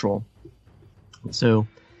 very neutral. So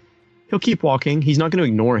he'll keep walking. He's not going to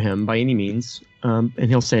ignore him by any means, and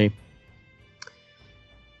he'll say,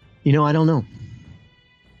 I don't know.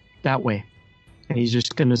 That way. And he's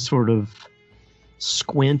just going to sort of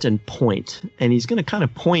squint and point, and he's going to kind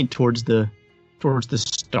of point towards the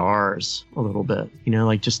stars a little bit,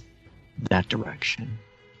 like just that direction.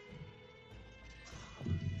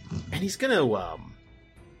 And he's going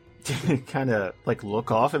to kind of like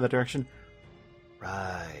look off in that direction.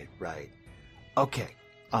 Right. Okay.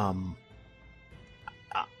 I'm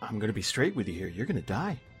going to be straight with you here. You're going to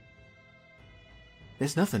die.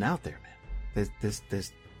 There's nothing out there, man.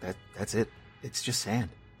 That's it. It's just sand.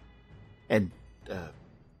 And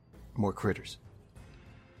more critters.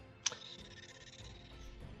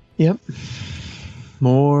 Yep.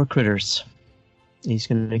 More critters. He's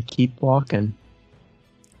going to keep walking.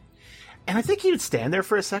 And I think he would stand there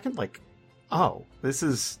for a second like, oh,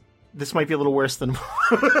 this might be a little worse than...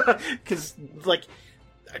 Because,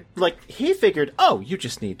 like he figured, oh, you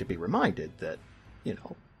just need to be reminded that,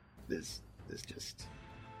 there's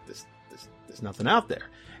nothing out there.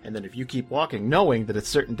 And then if you keep walking knowing that it's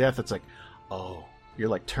certain death, it's like, oh, you're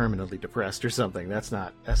like terminally depressed or something. That's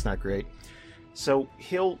not great. So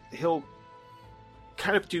he'll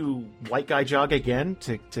kind of do white guy jog again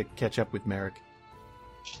to catch up with Merrick.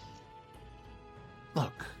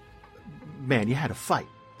 Look, man, you had a fight.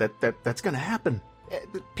 That's going to happen.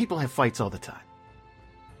 People have fights all the time.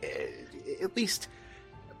 At least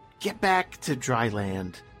get back to dry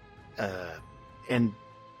land, and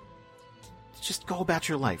just go about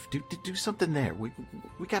your life. Do something there. We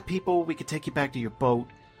got people. We could take you back to your boat.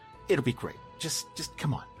 It'll be great. Just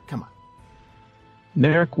come on.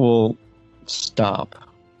 Merrick will stop.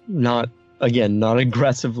 Not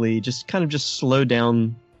aggressively. Just kind of just slow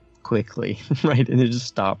down quickly, right? And then just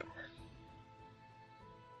stop.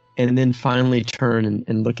 And then finally turn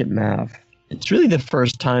and look at Mav. It's really the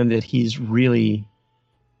first time that he's really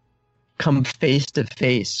come face to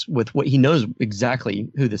face with what he knows exactly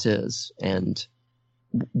who this is and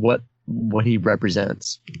what he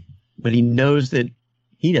represents. But he knows that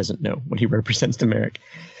he doesn't know what he represents to Merrick.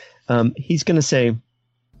 He's going to say,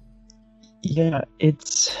 yeah,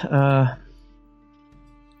 it's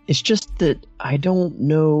just that I don't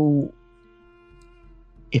know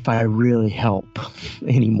if I really help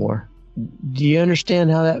anymore. Do you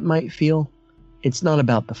understand how that might feel? It's not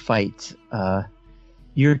about the fight.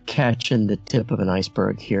 You're catching the tip of an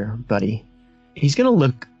iceberg here, buddy. He's going to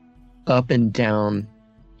look up and down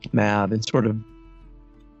Mav and sort of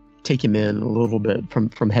take him in a little bit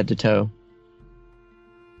from head to toe.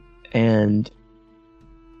 And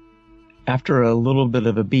after a little bit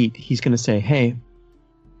of a beat, he's going to say, hey,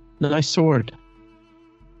 nice sword.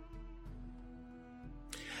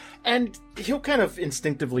 And he'll kind of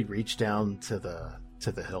instinctively reach down to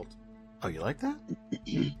the hilt. Oh, you like that?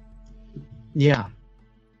 Yeah.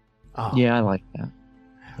 Oh. Yeah, I like that.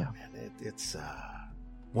 Yeah, man, it's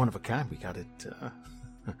one of a kind. We got it.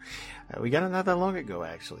 We got it not that long ago,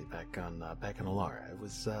 actually, back on Alara. It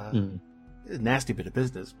was a nasty bit of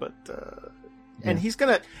business, but and he's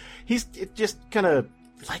just gonna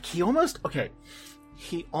like he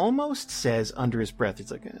almost says under his breath,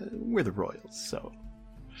 it's like we're the Royals, so.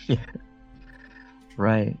 Yeah.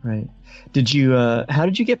 Right. Did you? How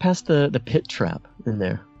did you get past the pit trap in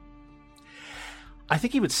there? I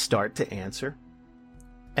think he would start to answer,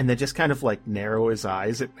 and then just kind of like narrow his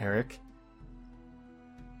eyes at Merrick.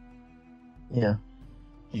 Yeah.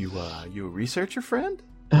 You a researcher friend?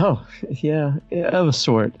 Oh, yeah, of a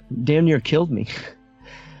sort. Damn near killed me.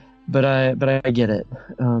 but I get it.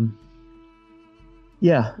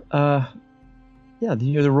 Yeah,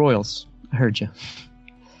 you're the Royals. I heard you.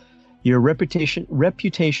 Your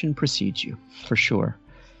reputation precedes you, for sure.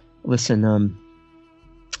 Listen,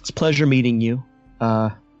 it's a pleasure meeting you.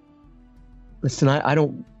 Listen, I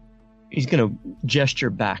don't... He's going to gesture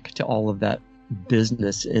back to all of that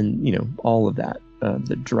business and, all of that.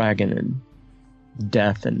 The dragon and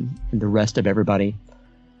death and the rest of everybody.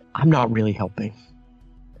 I'm not really helping.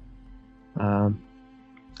 I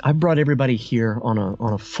brought everybody here on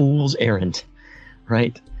a fool's errand,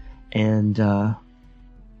 right? And all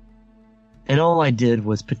I did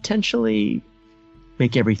was potentially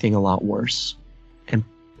make everything a lot worse. And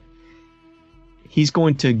he's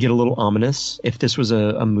going to get a little ominous. If this was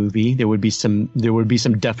a movie, there would be some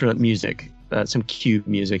definite music, some cue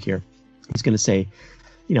music here. He's going to say,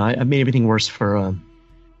 I made everything worse for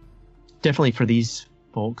definitely for these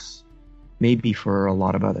folks, maybe for a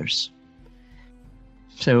lot of others.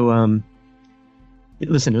 So,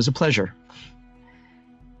 listen, it was a pleasure.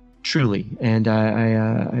 truly, and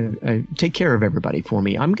I take care of everybody for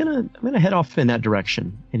me. I'm gonna head off in that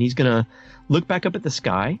direction, and he's gonna look back up at the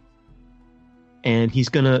sky, and he's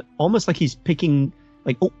gonna almost like he's picking,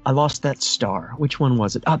 like, oh, I lost that star. Which one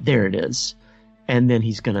was it? Ah, there it is. And then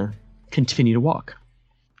he's gonna continue to walk.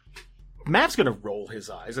 Mav's gonna roll his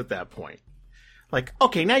eyes at that point, like,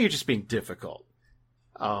 okay, now you're just being difficult.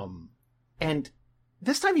 And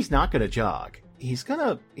this time he's not gonna jog. He's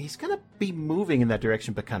gonna be moving in that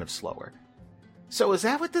direction, but kind of slower. So is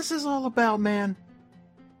that what this is all about, man?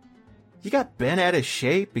 You got bent out of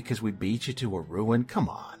shape because we beat you to a ruin? Come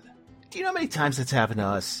on. Do you know how many times that's happened to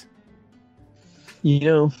us? You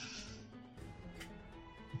know,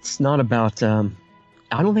 it's not about, I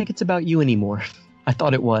don't think it's about you anymore. I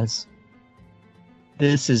thought it was.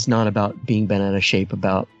 This is not about being bent out of shape,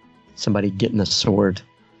 about somebody getting a sword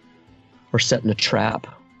or setting a trap.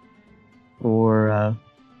 Or,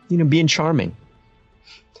 being charming.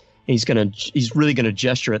 He's really gonna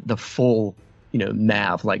gesture at the full,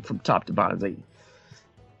 Mav, like from top to bottom. Like,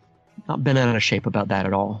 not been out of shape about that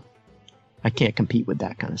at all. I can't compete with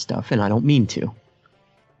that kind of stuff, and I don't mean to.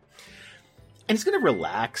 And he's gonna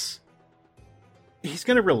relax. He's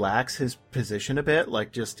gonna relax his position a bit,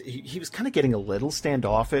 like he was kind of getting a little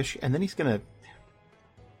standoffish, and then he's gonna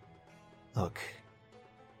look.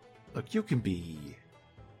 You can be.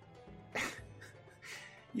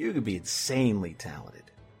 You could be insanely talented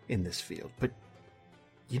in this field, but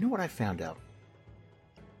you know what I found out?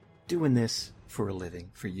 Doing this for a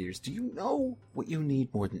living for years, do you know what you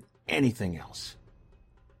need more than anything else?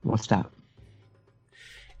 What's that?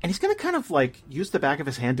 And he's going to kind of like use the back of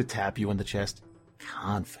his hand to tap you on the chest.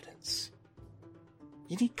 Confidence.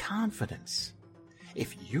 You need confidence.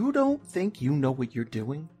 If you don't think you know what you're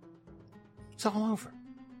doing, it's all over.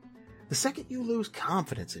 The second you lose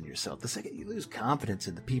confidence in yourself, the second you lose confidence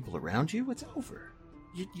in the people around you, it's over.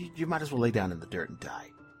 You might as well lay down in the dirt and die.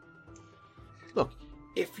 Look,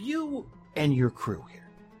 if you and your crew here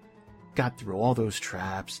got through all those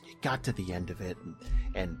traps, you got to the end of it,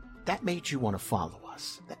 and that made you want to follow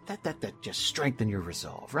us, that just strengthened your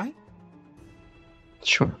resolve, right?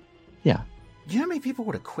 Sure. Yeah. You know how many people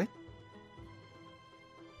would have quit?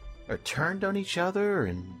 Or turned on each other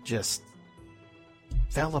and just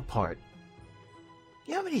fell apart?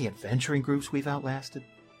 You know how many adventuring groups we've outlasted?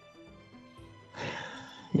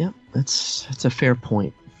 Yeah, that's a fair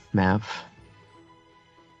point, Mav.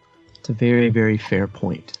 It's a very, very fair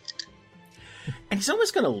point. And he's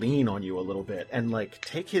almost going to lean on you a little bit and like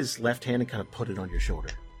take his left hand and kind of put it on your shoulder.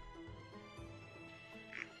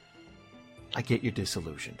 I get you're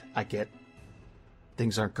disillusioned. I get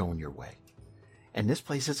things aren't going your way. And this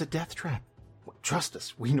place is a death trap. Trust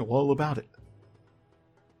us, we know all about it.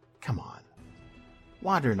 Come on.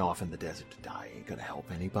 Wandering off in the desert to die ain't gonna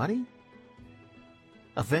help anybody.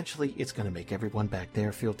 Eventually, it's gonna make everyone back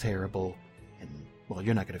there feel terrible. And, well,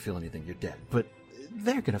 you're not gonna feel anything, you're dead. But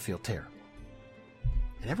they're gonna feel terrible.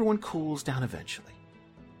 And everyone cools down eventually.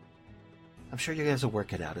 I'm sure you guys will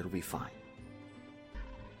work it out. It'll be fine.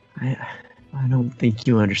 I don't think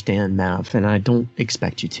you understand, Mav, and I don't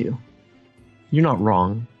expect you to. You're not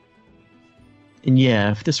wrong. And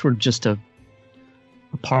yeah, if this were just a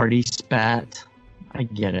party spat, I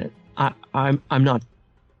get it. I'm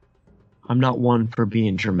not one for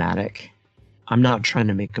being dramatic. I'm not trying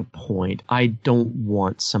to make a point. I don't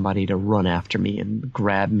want somebody to run after me and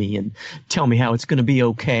grab me and tell me how it's going to be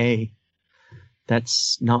okay.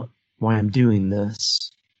 That's not why I'm doing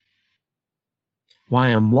this. Why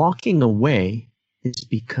I'm walking away is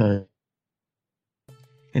because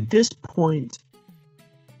at this point,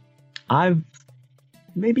 I've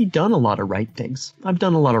maybe done a lot of right things. I've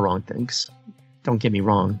done a lot of wrong things. Don't get me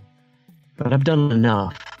wrong. But I've done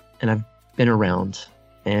enough, and I've been around,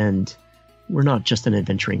 and we're not just an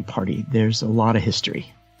adventuring party. There's a lot of history.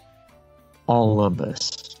 All of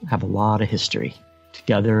us have a lot of history,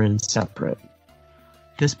 together and separate.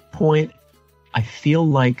 At this point, I feel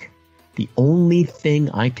like the only thing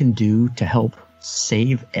I can do to help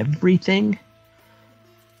save everything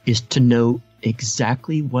is to know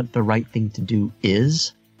exactly what the right thing to do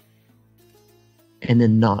is and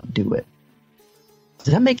then not do it.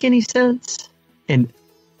 Does that make any sense? And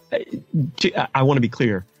I want to be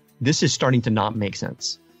clear. This is starting to not make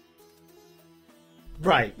sense.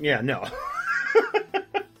 Right. Yeah, no.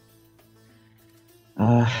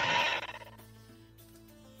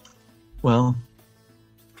 Well,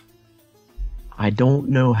 I don't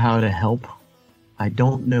know how to help. I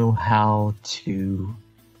don't know how to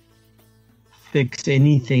fix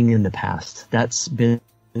anything in the past. That's been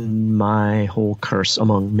my whole curse,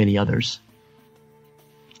 among many others.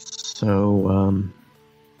 So,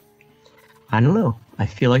 I don't know. I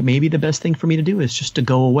feel like maybe the best thing for me to do is just to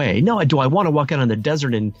go away. No, do I want to walk out in the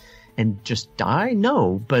desert and just die?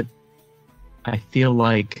 No, but I feel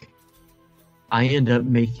like I end up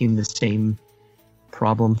making the same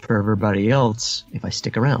problem for everybody else if I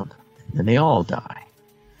stick around. And they all die.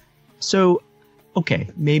 So, okay,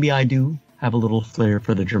 maybe I do have a little flair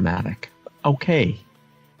for the dramatic. Okay.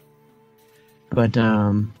 But,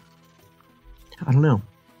 I don't know.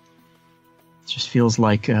 It just feels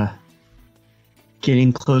like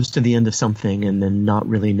getting close to the end of something and then not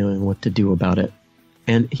really knowing what to do about it.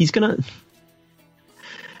 And he's gonna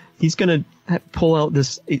pull out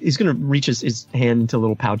this. He's gonna reach his hand into a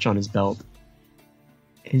little pouch on his belt.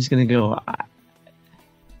 He's gonna go,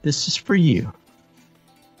 "This is for you."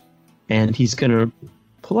 And he's gonna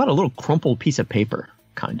pull out a little crumpled piece of paper,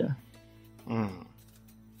 kinda,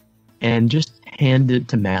 and just hand it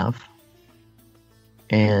to Mav.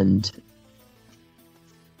 And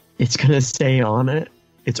it's going to say on it,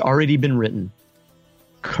 it's already been written,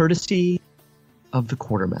 courtesy of the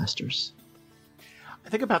quartermasters. I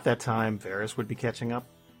think about that time Varys would be catching up.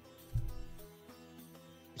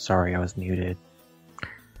 Sorry, I was muted.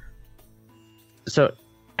 So,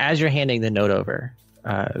 as you're handing the note over,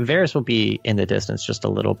 Varys will be in the distance just a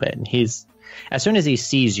little bit. And as soon as he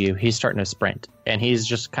sees you, he's starting to sprint. And he's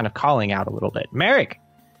just kind of calling out a little bit. Merrick!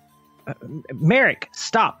 Merrick,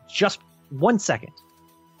 stop! Just 1 second.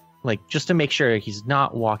 Like, just to make sure he's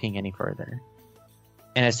not walking any further.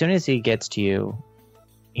 And as soon as he gets to you,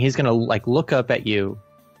 he's gonna, like, look up at you,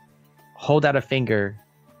 hold out a finger,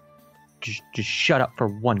 just shut up for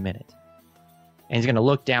 1 minute. And he's gonna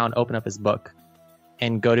look down, open up his book,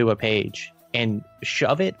 and go to a page, and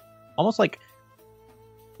shove it, almost like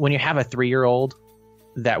when you have a 3-year-old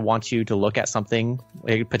that wants you to look at something,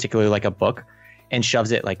 particularly like a book, and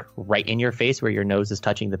shoves it like right in your face where your nose is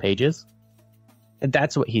touching the pages. And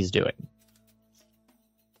that's what he's doing.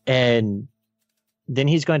 And then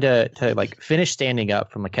he's going to like finish standing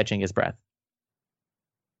up from like catching his breath.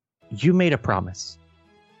 You made a promise.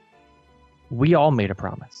 We all made a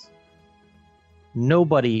promise.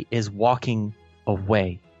 Nobody is walking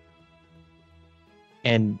away.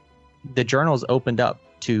 And the journal's opened up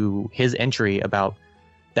to his entry about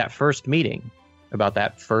that first meeting, about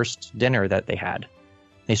that first dinner that they had.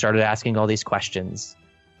 They started asking all these questions.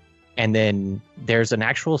 And then there's an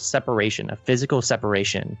actual separation, a physical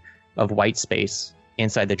separation of white space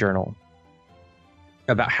inside the journal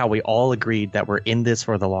about how we all agreed that we're in this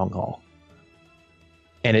for the long haul.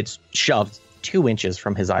 And it's shoved 2 inches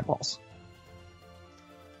from his eyeballs.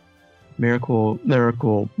 Miracle,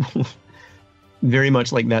 very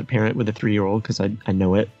much like that parent with a 3-year-old, because I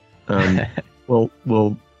know it.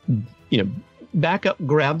 Will back up,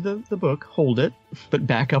 grab the book, hold it, but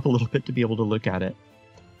back up a little bit to be able to look at it.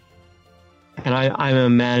 And I'm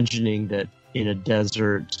imagining that in a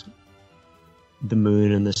desert, the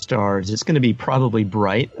moon and the stars, it's going to be probably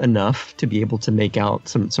bright enough to be able to make out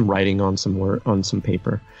some writing on some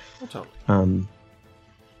paper. He'll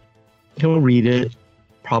read it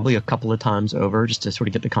probably a couple of times over just to sort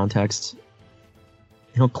of get the context.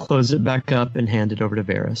 He'll close it back up and hand it over to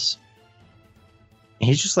Varys.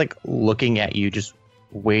 He's just like looking at you, just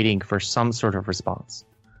waiting for some sort of response.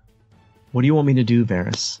 What do you want me to do,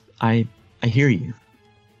 Varys? I hear you.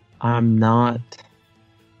 I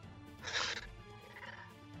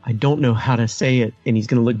don't know how to say it. And he's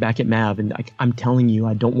going to look back at Mav, and I'm telling you,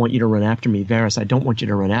 I don't want you to run after me, Varys. I don't want you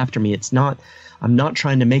to run after me. I'm not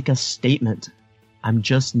trying to make a statement. I'm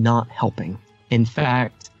just not helping. In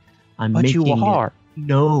fact, I'm making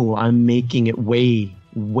it way,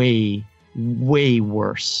 way, way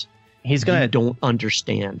worse. You don't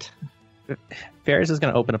understand. Varys is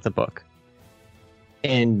going to open up the book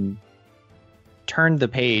and turn the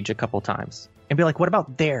page a couple times and be like, what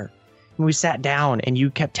about there? When we sat down and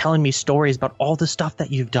you kept telling me stories about all the stuff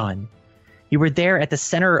that you've done. You were there at the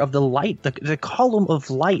center of the light, the column of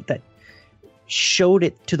light that showed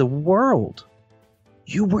it to the world.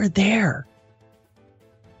 You were there.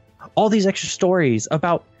 All these extra stories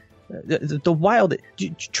about the wild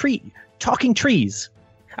talking trees.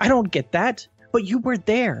 I don't get that, but you were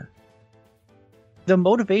there. The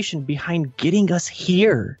motivation behind getting us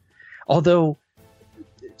here, although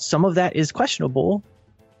some of that is questionable,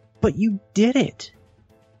 but you did it.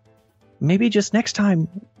 Maybe just next time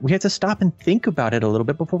we have to stop and think about it a little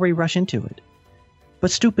bit before we rush into it.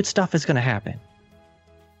 But stupid stuff is going to happen.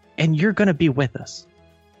 And you're going to be with us.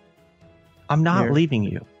 I'm not leaving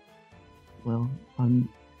you. Well,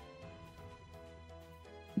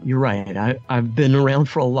 you're right. I've been around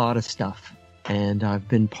for a lot of stuff, and I've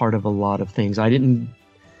been part of a lot of things. I didn't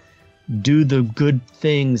do the good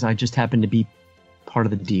things. I just happened to be part of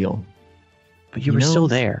the deal. But you were still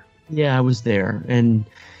there. Yeah, I was there. And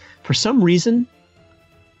for some reason,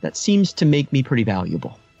 that seems to make me pretty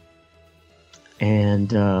valuable. And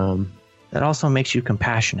that also makes you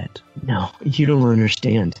compassionate. No, you don't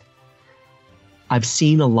understand. I've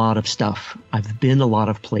seen a lot of stuff. I've been a lot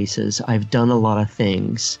of places. I've done a lot of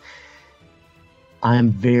things.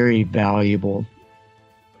 I'm very valuable.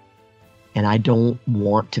 And I don't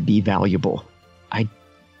want to be valuable. I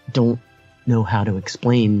don't know how to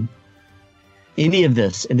explain any of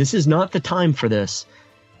this. And this is not the time for this.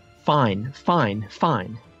 Fine.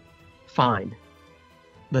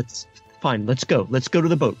 Let's go. Let's go to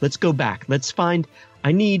the boat. Let's go back. Let's find.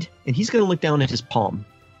 And he's going to look down at his palm.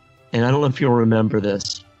 And I don't know if you'll remember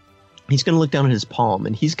this. He's going to look down at his palm,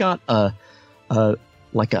 and he's got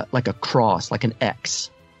like a cross, like an X,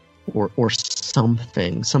 or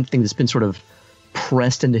something that's been sort of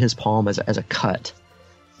pressed into his palm as a cut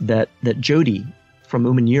that Jody from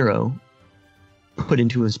Uman'Yiro put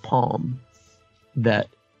into his palm. That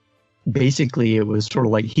basically it was sort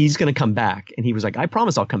of like, he's going to come back, and he was like, I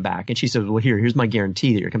promise I'll come back. And she said, well, here's my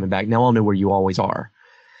guarantee that you're coming back. Now I'll know where you always are.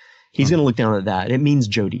 He's going to look down at that. It means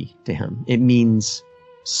Jody to him. It means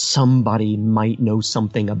somebody might know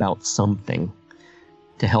something about something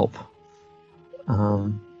to help.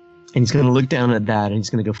 And he's going to look down at that, and he's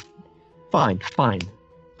going to go, fine.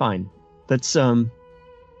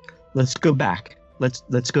 Let's go back.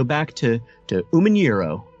 Let's go back to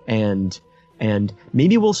Uman'Yiro, and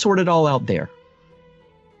maybe we'll sort it all out there.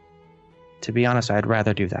 To be honest, I'd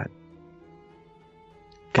rather do that.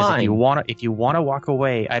 Because if you want to walk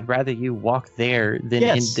away, I'd rather you walk there than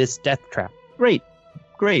in this death trap. Great.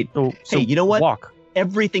 So hey, you know what? Walk.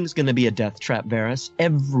 Everything's going to be a death trap, Varys.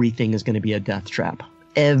 Everything is going to be a death trap.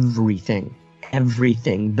 Everything.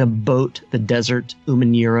 The boat, the desert,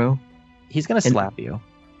 Uman'Yiro. He's going to slap you.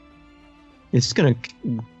 It's going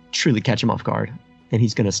to truly catch him off guard, and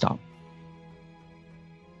he's going to stop.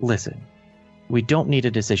 Listen, we don't need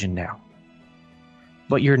a decision now.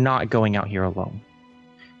 But you're not going out here alone.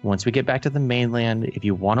 Once we get back to the mainland, if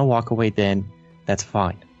you want to walk away then, that's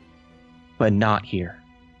fine. But not here.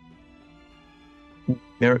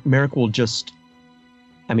 Merrick will just...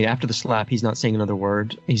 after the slap, he's not saying another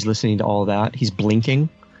word. He's listening to all that. He's blinking.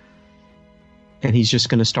 And he's just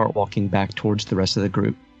going to start walking back towards the rest of the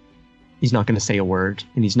group. He's not going to say a word.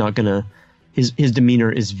 And he's not going to... His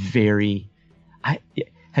demeanor is very...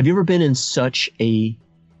 Have you ever been in such a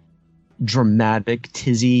dramatic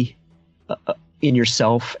tizzy in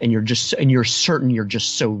yourself, and you're certain you're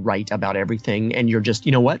just so right about everything, and you're just,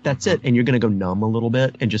 you know what, that's it, and you're going to go numb a little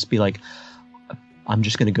bit and just be like, I'm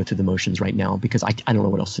just going to go through the motions right now because I don't know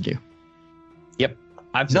what else to do. Yep.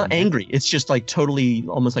 It's not angry. It's just like totally,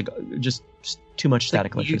 almost like just too much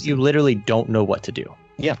static electricity. You literally don't know what to do.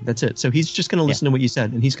 Yeah, that's it. So he's just going to listen to what you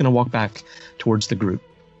said, and he's going to walk back towards the group.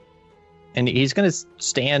 And he's going to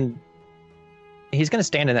stand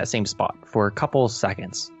in that same spot for a couple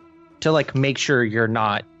seconds to like make sure you're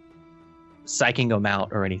not psyching him out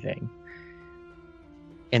or anything.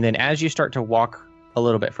 And then as you start to walk a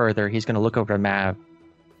little bit further, he's going to look over to Mav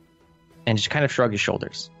and just kind of shrug his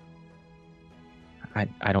shoulders.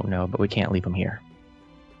 I don't know, but we can't leave him here.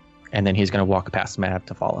 And then he's going to walk past Mav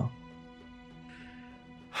to follow.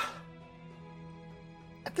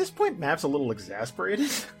 At this point, Mav's a little exasperated.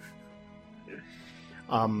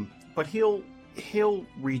 But he'll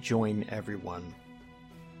rejoin everyone.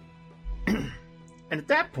 And at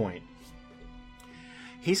that point,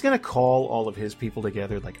 he's going to call all of his people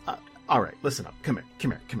together, like, all right, listen up. Come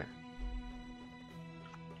here.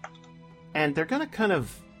 And they're going to kind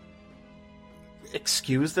of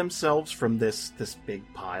excuse themselves from this big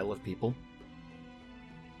pile of people.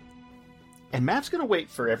 And Mav's going to wait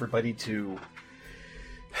for everybody to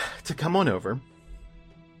come on over.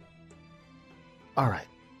 All right.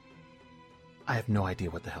 I have no idea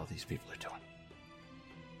what the hell these people are doing.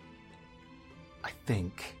 I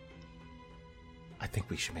think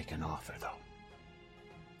we should make an offer, though.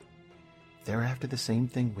 They're after the same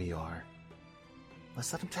thing we are.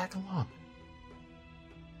 Let's let them tag along.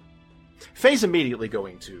 Faye's immediately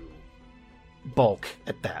going to balk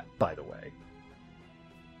at that, by the way.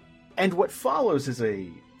 And what follows is a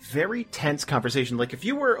very tense conversation. Like, if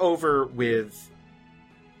you're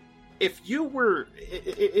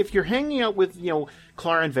hanging out with,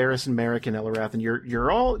 Clara and Varys and Merrick and Elarath, and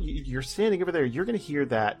you're standing over there, you're going to hear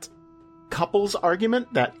that couples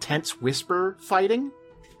argument, that tense whisper fighting.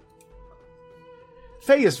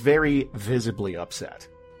 Faye is very visibly upset.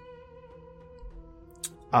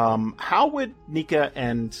 How would Nika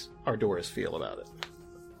and Ardoris feel about it?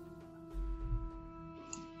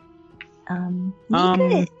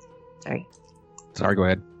 Nika. Sorry, go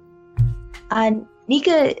ahead.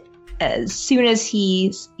 Nika, as soon as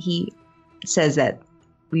he says that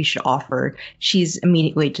we should offer, she's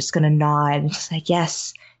immediately just going to nod. She's like,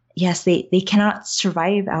 yes, they cannot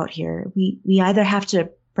survive out here. We either have to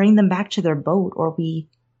bring them back to their boat or we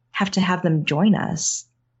have to have them join us.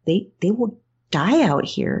 They will die out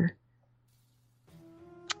here.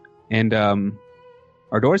 And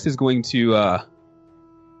Ardoris is going to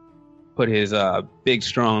put his big,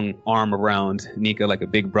 strong arm around Nika like a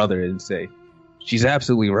big brother and say, she's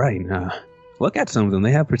absolutely right. Look at some of them.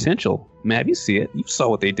 They have potential. Mav, you see it. You saw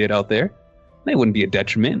what they did out there. They wouldn't be a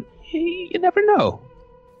detriment. You never know.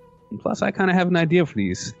 And plus, I kind of have an idea for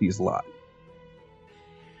these lot.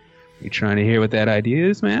 You trying to hear what that idea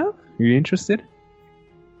is, Mav? You interested?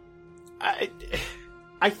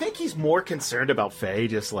 I think he's more concerned about Faye,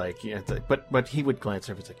 just like, but he would glance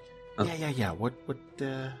over. It's like, yeah. What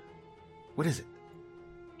is it?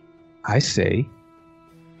 I say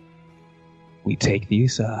we take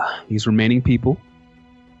these remaining people.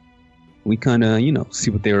 We kind of,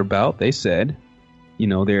 see what they were about. They said,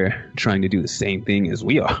 they're trying to do the same thing as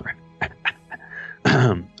we are.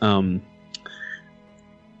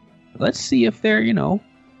 Let's see if they're,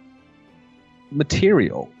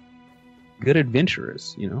 material, good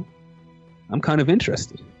adventurers, I'm kind of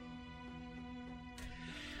interested.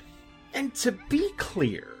 And to be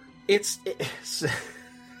clear, it's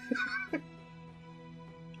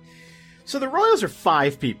so the Royals are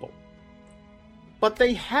 5 people, but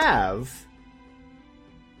they have,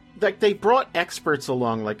 they brought experts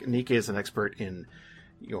along. Like Nika is an expert in,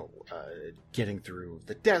 getting through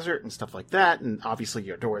the desert and stuff like that, and obviously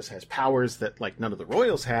Ardoris has powers that none of the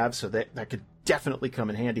Royals have, so that could definitely come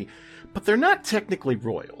in handy. But they're not technically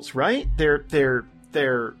Royals, right? They're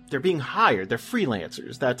being hired. They're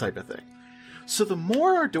freelancers, that type of thing. So the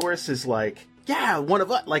more Ardoris is like, yeah, one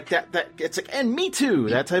of us, like that it's like, and me too,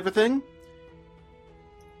 that type of thing.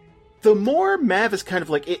 The more Mav is kind of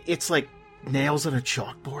like, it's like nails on a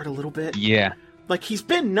chalkboard a little bit. Yeah. Like, he's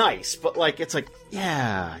been nice, but it's like,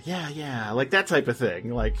 yeah, like that type of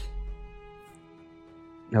thing. Like,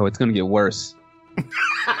 no, it's gonna get worse.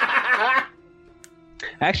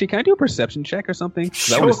 Actually, can I do a perception check or something?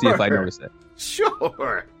 Sure. I want to see if I notice that.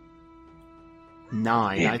 Sure.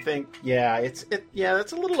 9, I think. Yeah,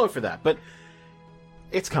 that's a little low for that, but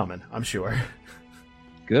it's coming, I'm sure.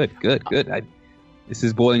 Good. This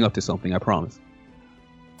is boiling up to something, I promise.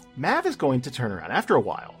 Mav is going to turn around after a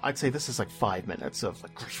while. I'd say this is 5 minutes of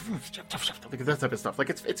that type of stuff.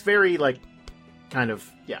 It's very kind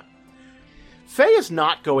of, yeah. Faye is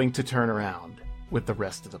not going to turn around with the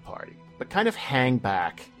rest of the party, but kind of hang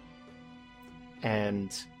back,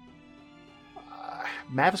 and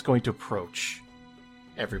Mav is going to approach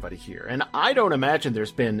everybody here. And I don't imagine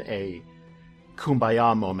there's been a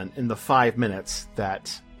kumbaya moment in the 5 minutes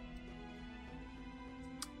that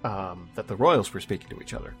the Royals were speaking to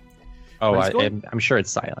each other. Oh, I'm sure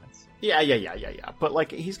it's silence. Yeah.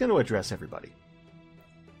 But he's going to address everybody.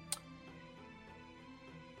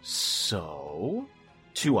 So,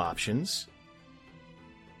 2 options.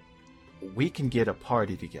 We can get a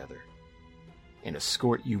party together and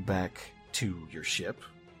escort you back to your ship,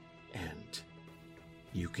 and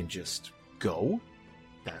you can just go.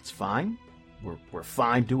 That's fine. We're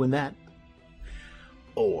fine doing that.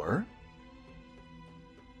 Or,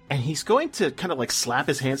 and he's going to kind of slap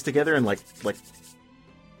his hands together and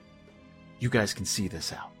you guys can see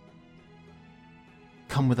this out.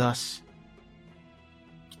 Come with us.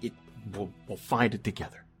 We'll find it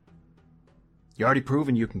together. You already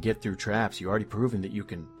proven you can get through traps. You already proven that you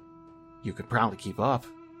can probably keep up.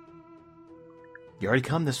 You already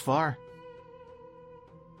come this far.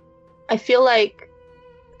 I feel like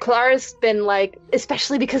Clara's been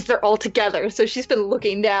especially because they're all together, so she's been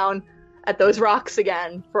looking down at those rocks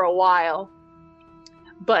again for a while.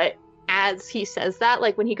 But as he says that,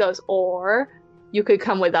 when he goes, or you could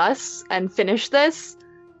come with us and finish this,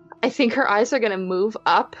 I think her eyes are gonna move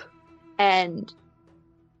up, and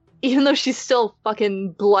even though she's still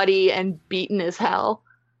fucking bloody and beaten as hell,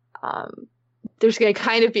 there's gonna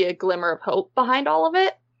kind of be a glimmer of hope behind all of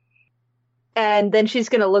it. And then she's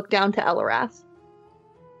gonna look down to Elarath.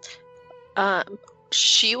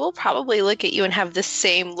 She will probably look at you and have the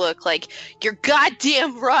same look, you're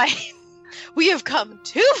goddamn right. We have come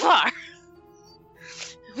too far.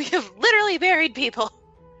 We have literally buried people.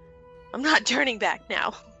 I'm not turning back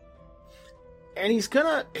now. And he's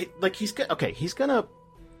gonna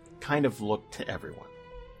kind of look to everyone.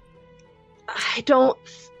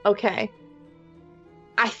 Okay.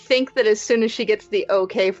 I think that as soon as she gets the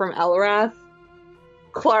okay from Elarath,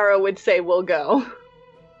 Clara would say, we'll go.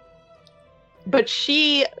 But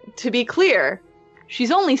to be clear, she's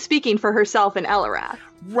only speaking for herself and Elarath.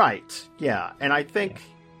 Right. Yeah. And I think,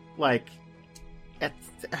 like, at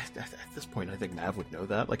this point, I think Mav would know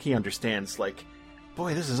that. Like, he understands, like,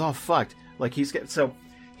 boy, this is all fucked. Like, he's gonna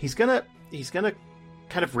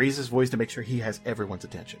kind of raise his voice to make sure he has everyone's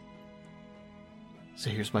attention. So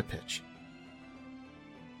here's my pitch.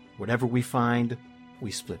 Whatever we find,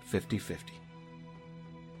 we split 50-50.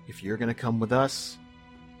 If you're gonna come with us,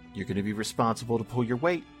 you're gonna be responsible to pull your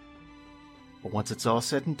weight. But once it's all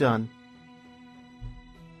said and done,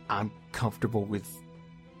 I'm comfortable with...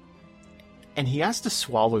 And he has to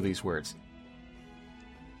swallow these words.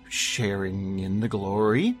 Sharing in the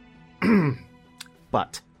glory.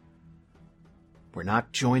 But we're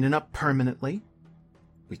not joining up permanently.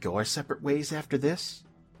 We go our separate ways after this.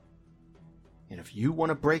 And if you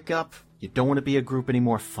want to break up, you don't want to be a group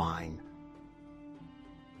anymore, fine.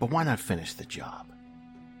 But why not finish the job?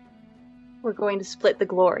 We're going to split the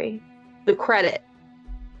glory. The credit.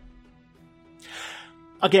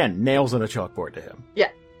 Again, nails on a chalkboard to him.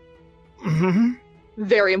 Yeah. Mm-hmm.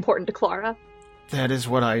 Very important to Clara. That is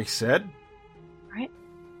what I said. Right.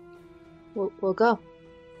 We'll go.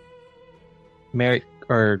 Merrick,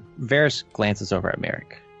 or Varys glances over at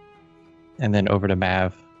Merrick. And then over to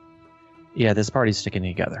Mav. Yeah, this party's sticking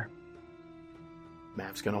together.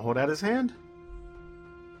 Mav's gonna hold out his hand.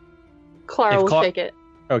 Clara will shake it.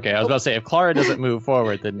 Okay, I was about to say, if Clara doesn't move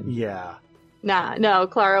forward, then... Yeah. No,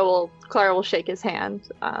 Clara will shake his hand,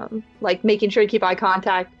 like making sure to keep eye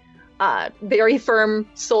contact. Very firm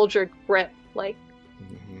soldier grip, like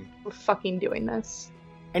we're fucking doing this.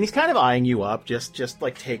 And he's kind of eyeing you up, just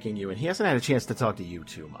like taking you, and he hasn't had a chance to talk to you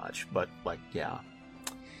too much, but like, yeah.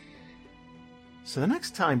 So the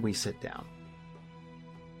next time we sit down.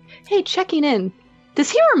 Hey, checking in. Does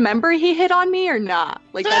he remember he hit on me or not?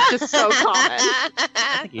 Like, that's just so common.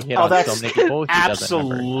 I think he hit on so many people.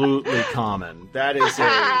 Absolutely common. That is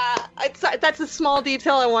that's a small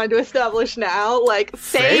detail I wanted to establish now. Like,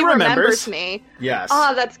 Faye remembers me. Yes.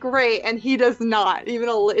 That's great. And he does not.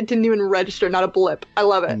 It didn't even register, not a blip. I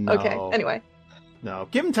love it. No. Okay, anyway. No,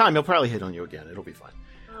 give him time. He'll probably hit on you again. It'll be fine.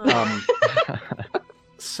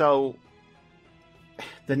 So,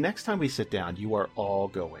 the next time we sit down, you are all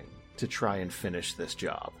going to try and finish this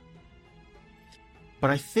job. But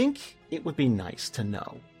I think it would be nice to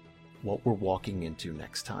know what we're walking into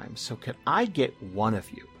next time. So could I get one of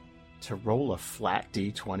you to roll a flat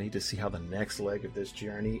d20 to see how the next leg of this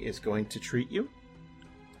journey is going to treat you?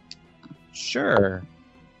 Sure.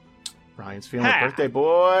 Ryan's feeling like birthday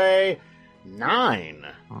boy. 9.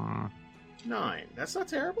 9. That's not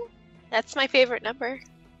terrible. That's my favorite number.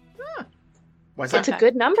 Why's that? It's a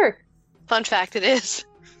good number. Fun fact, it is.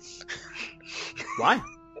 Why?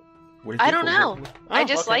 I don't know. I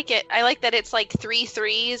just like it. I like that it's like 3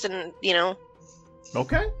 threes and,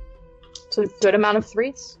 Okay. It's a good amount of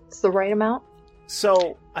threes. It's the right amount.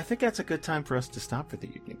 So, I think that's a good time for us to stop for the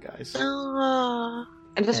evening, guys. I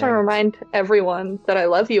just want to remind everyone that I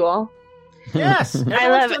love you all. Yes! I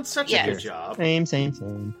love done it. such a good job.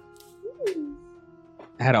 Same.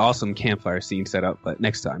 I had an awesome campfire scene set up, but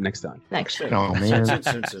next time. Oh, man.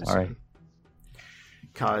 Soon. All right.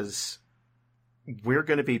 Because we're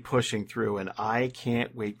going to be pushing through, and I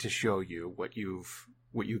can't wait to show you what you've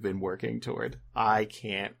been working toward. I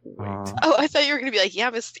can't wait. Oh, I thought you were going to be like, yeah,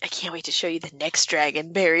 I can't wait to show you the next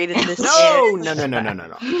dragon buried in this.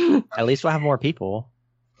 No. At least we'll have more people.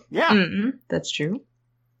 Yeah. That's true.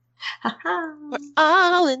 We're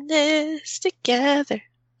all in this together.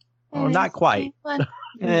 Oh, not quite. Well,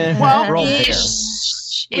 we're all there.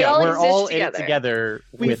 Yeah, we're all in it together. together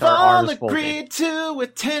with We've our all arms folded. agreed to a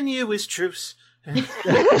tenuous truce.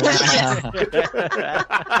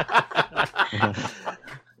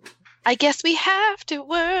 I guess we have to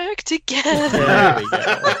work together. There we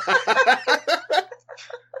go.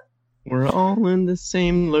 We're all in the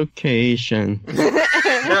same location.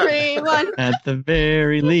 Everyone. At the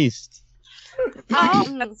very least. All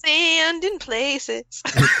sand in places.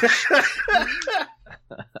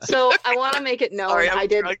 So I want to make it known Sorry, I'm I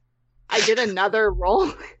did drunk. another roll,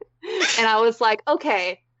 and I was like,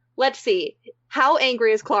 okay, let's see, how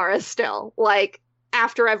angry is Clara still? Like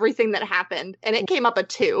after everything that happened, and it came up a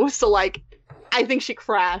 2. So like, I think she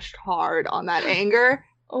crashed hard on that anger,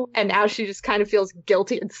 and now she just kind of feels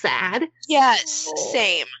guilty and sad. Yes,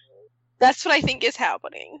 same. That's what I think is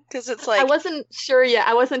happening. Because it's like... I wasn't sure yet.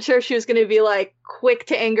 I wasn't sure if she was going to be like quick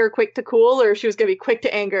to anger, quick to cool, or if she was going to be quick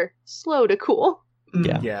to anger, slow to cool.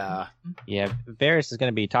 Yeah. Yeah. Yeah, Varys is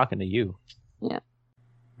going to be talking to you. Yeah.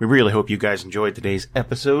 We really hope you guys enjoyed today's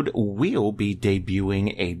episode. We'll be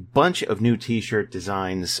debuting a bunch of new t-shirt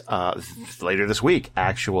designs later this week,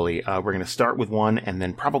 actually. We're going to start with one and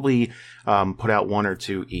then probably put out one or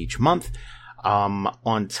two each month.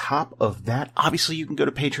 On top of that, obviously you can go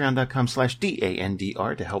to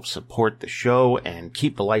patreon.com/DANDR to help support the show and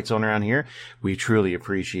keep the lights on around here. We truly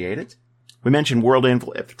appreciate it. We mentioned World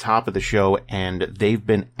Anvil at the top of the show, and they've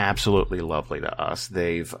been absolutely lovely to us.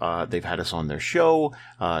 They've had us on their show,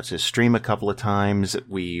 to stream a couple of times.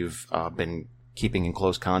 We've, been keeping in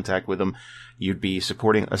close contact with them. You'd be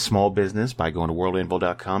supporting a small business by going to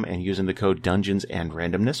worldanvil.com and using the code Dungeons and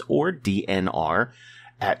Randomness, or DNR,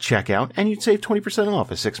 at checkout, and you'd save 20% off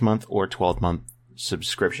a 6-month or 12-month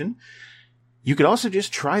subscription. You could also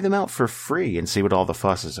just try them out for free and see what all the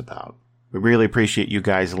fuss is about. We really appreciate you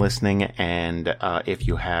guys listening, and if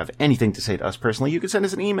you have anything to say to us personally, you can send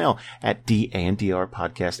us an email at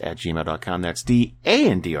dandrpodcast@gmail.com. That's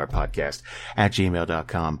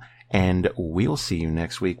dandrpodcast@gmail.com. And we'll see you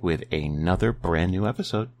next week with another brand new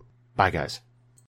episode. Bye, guys.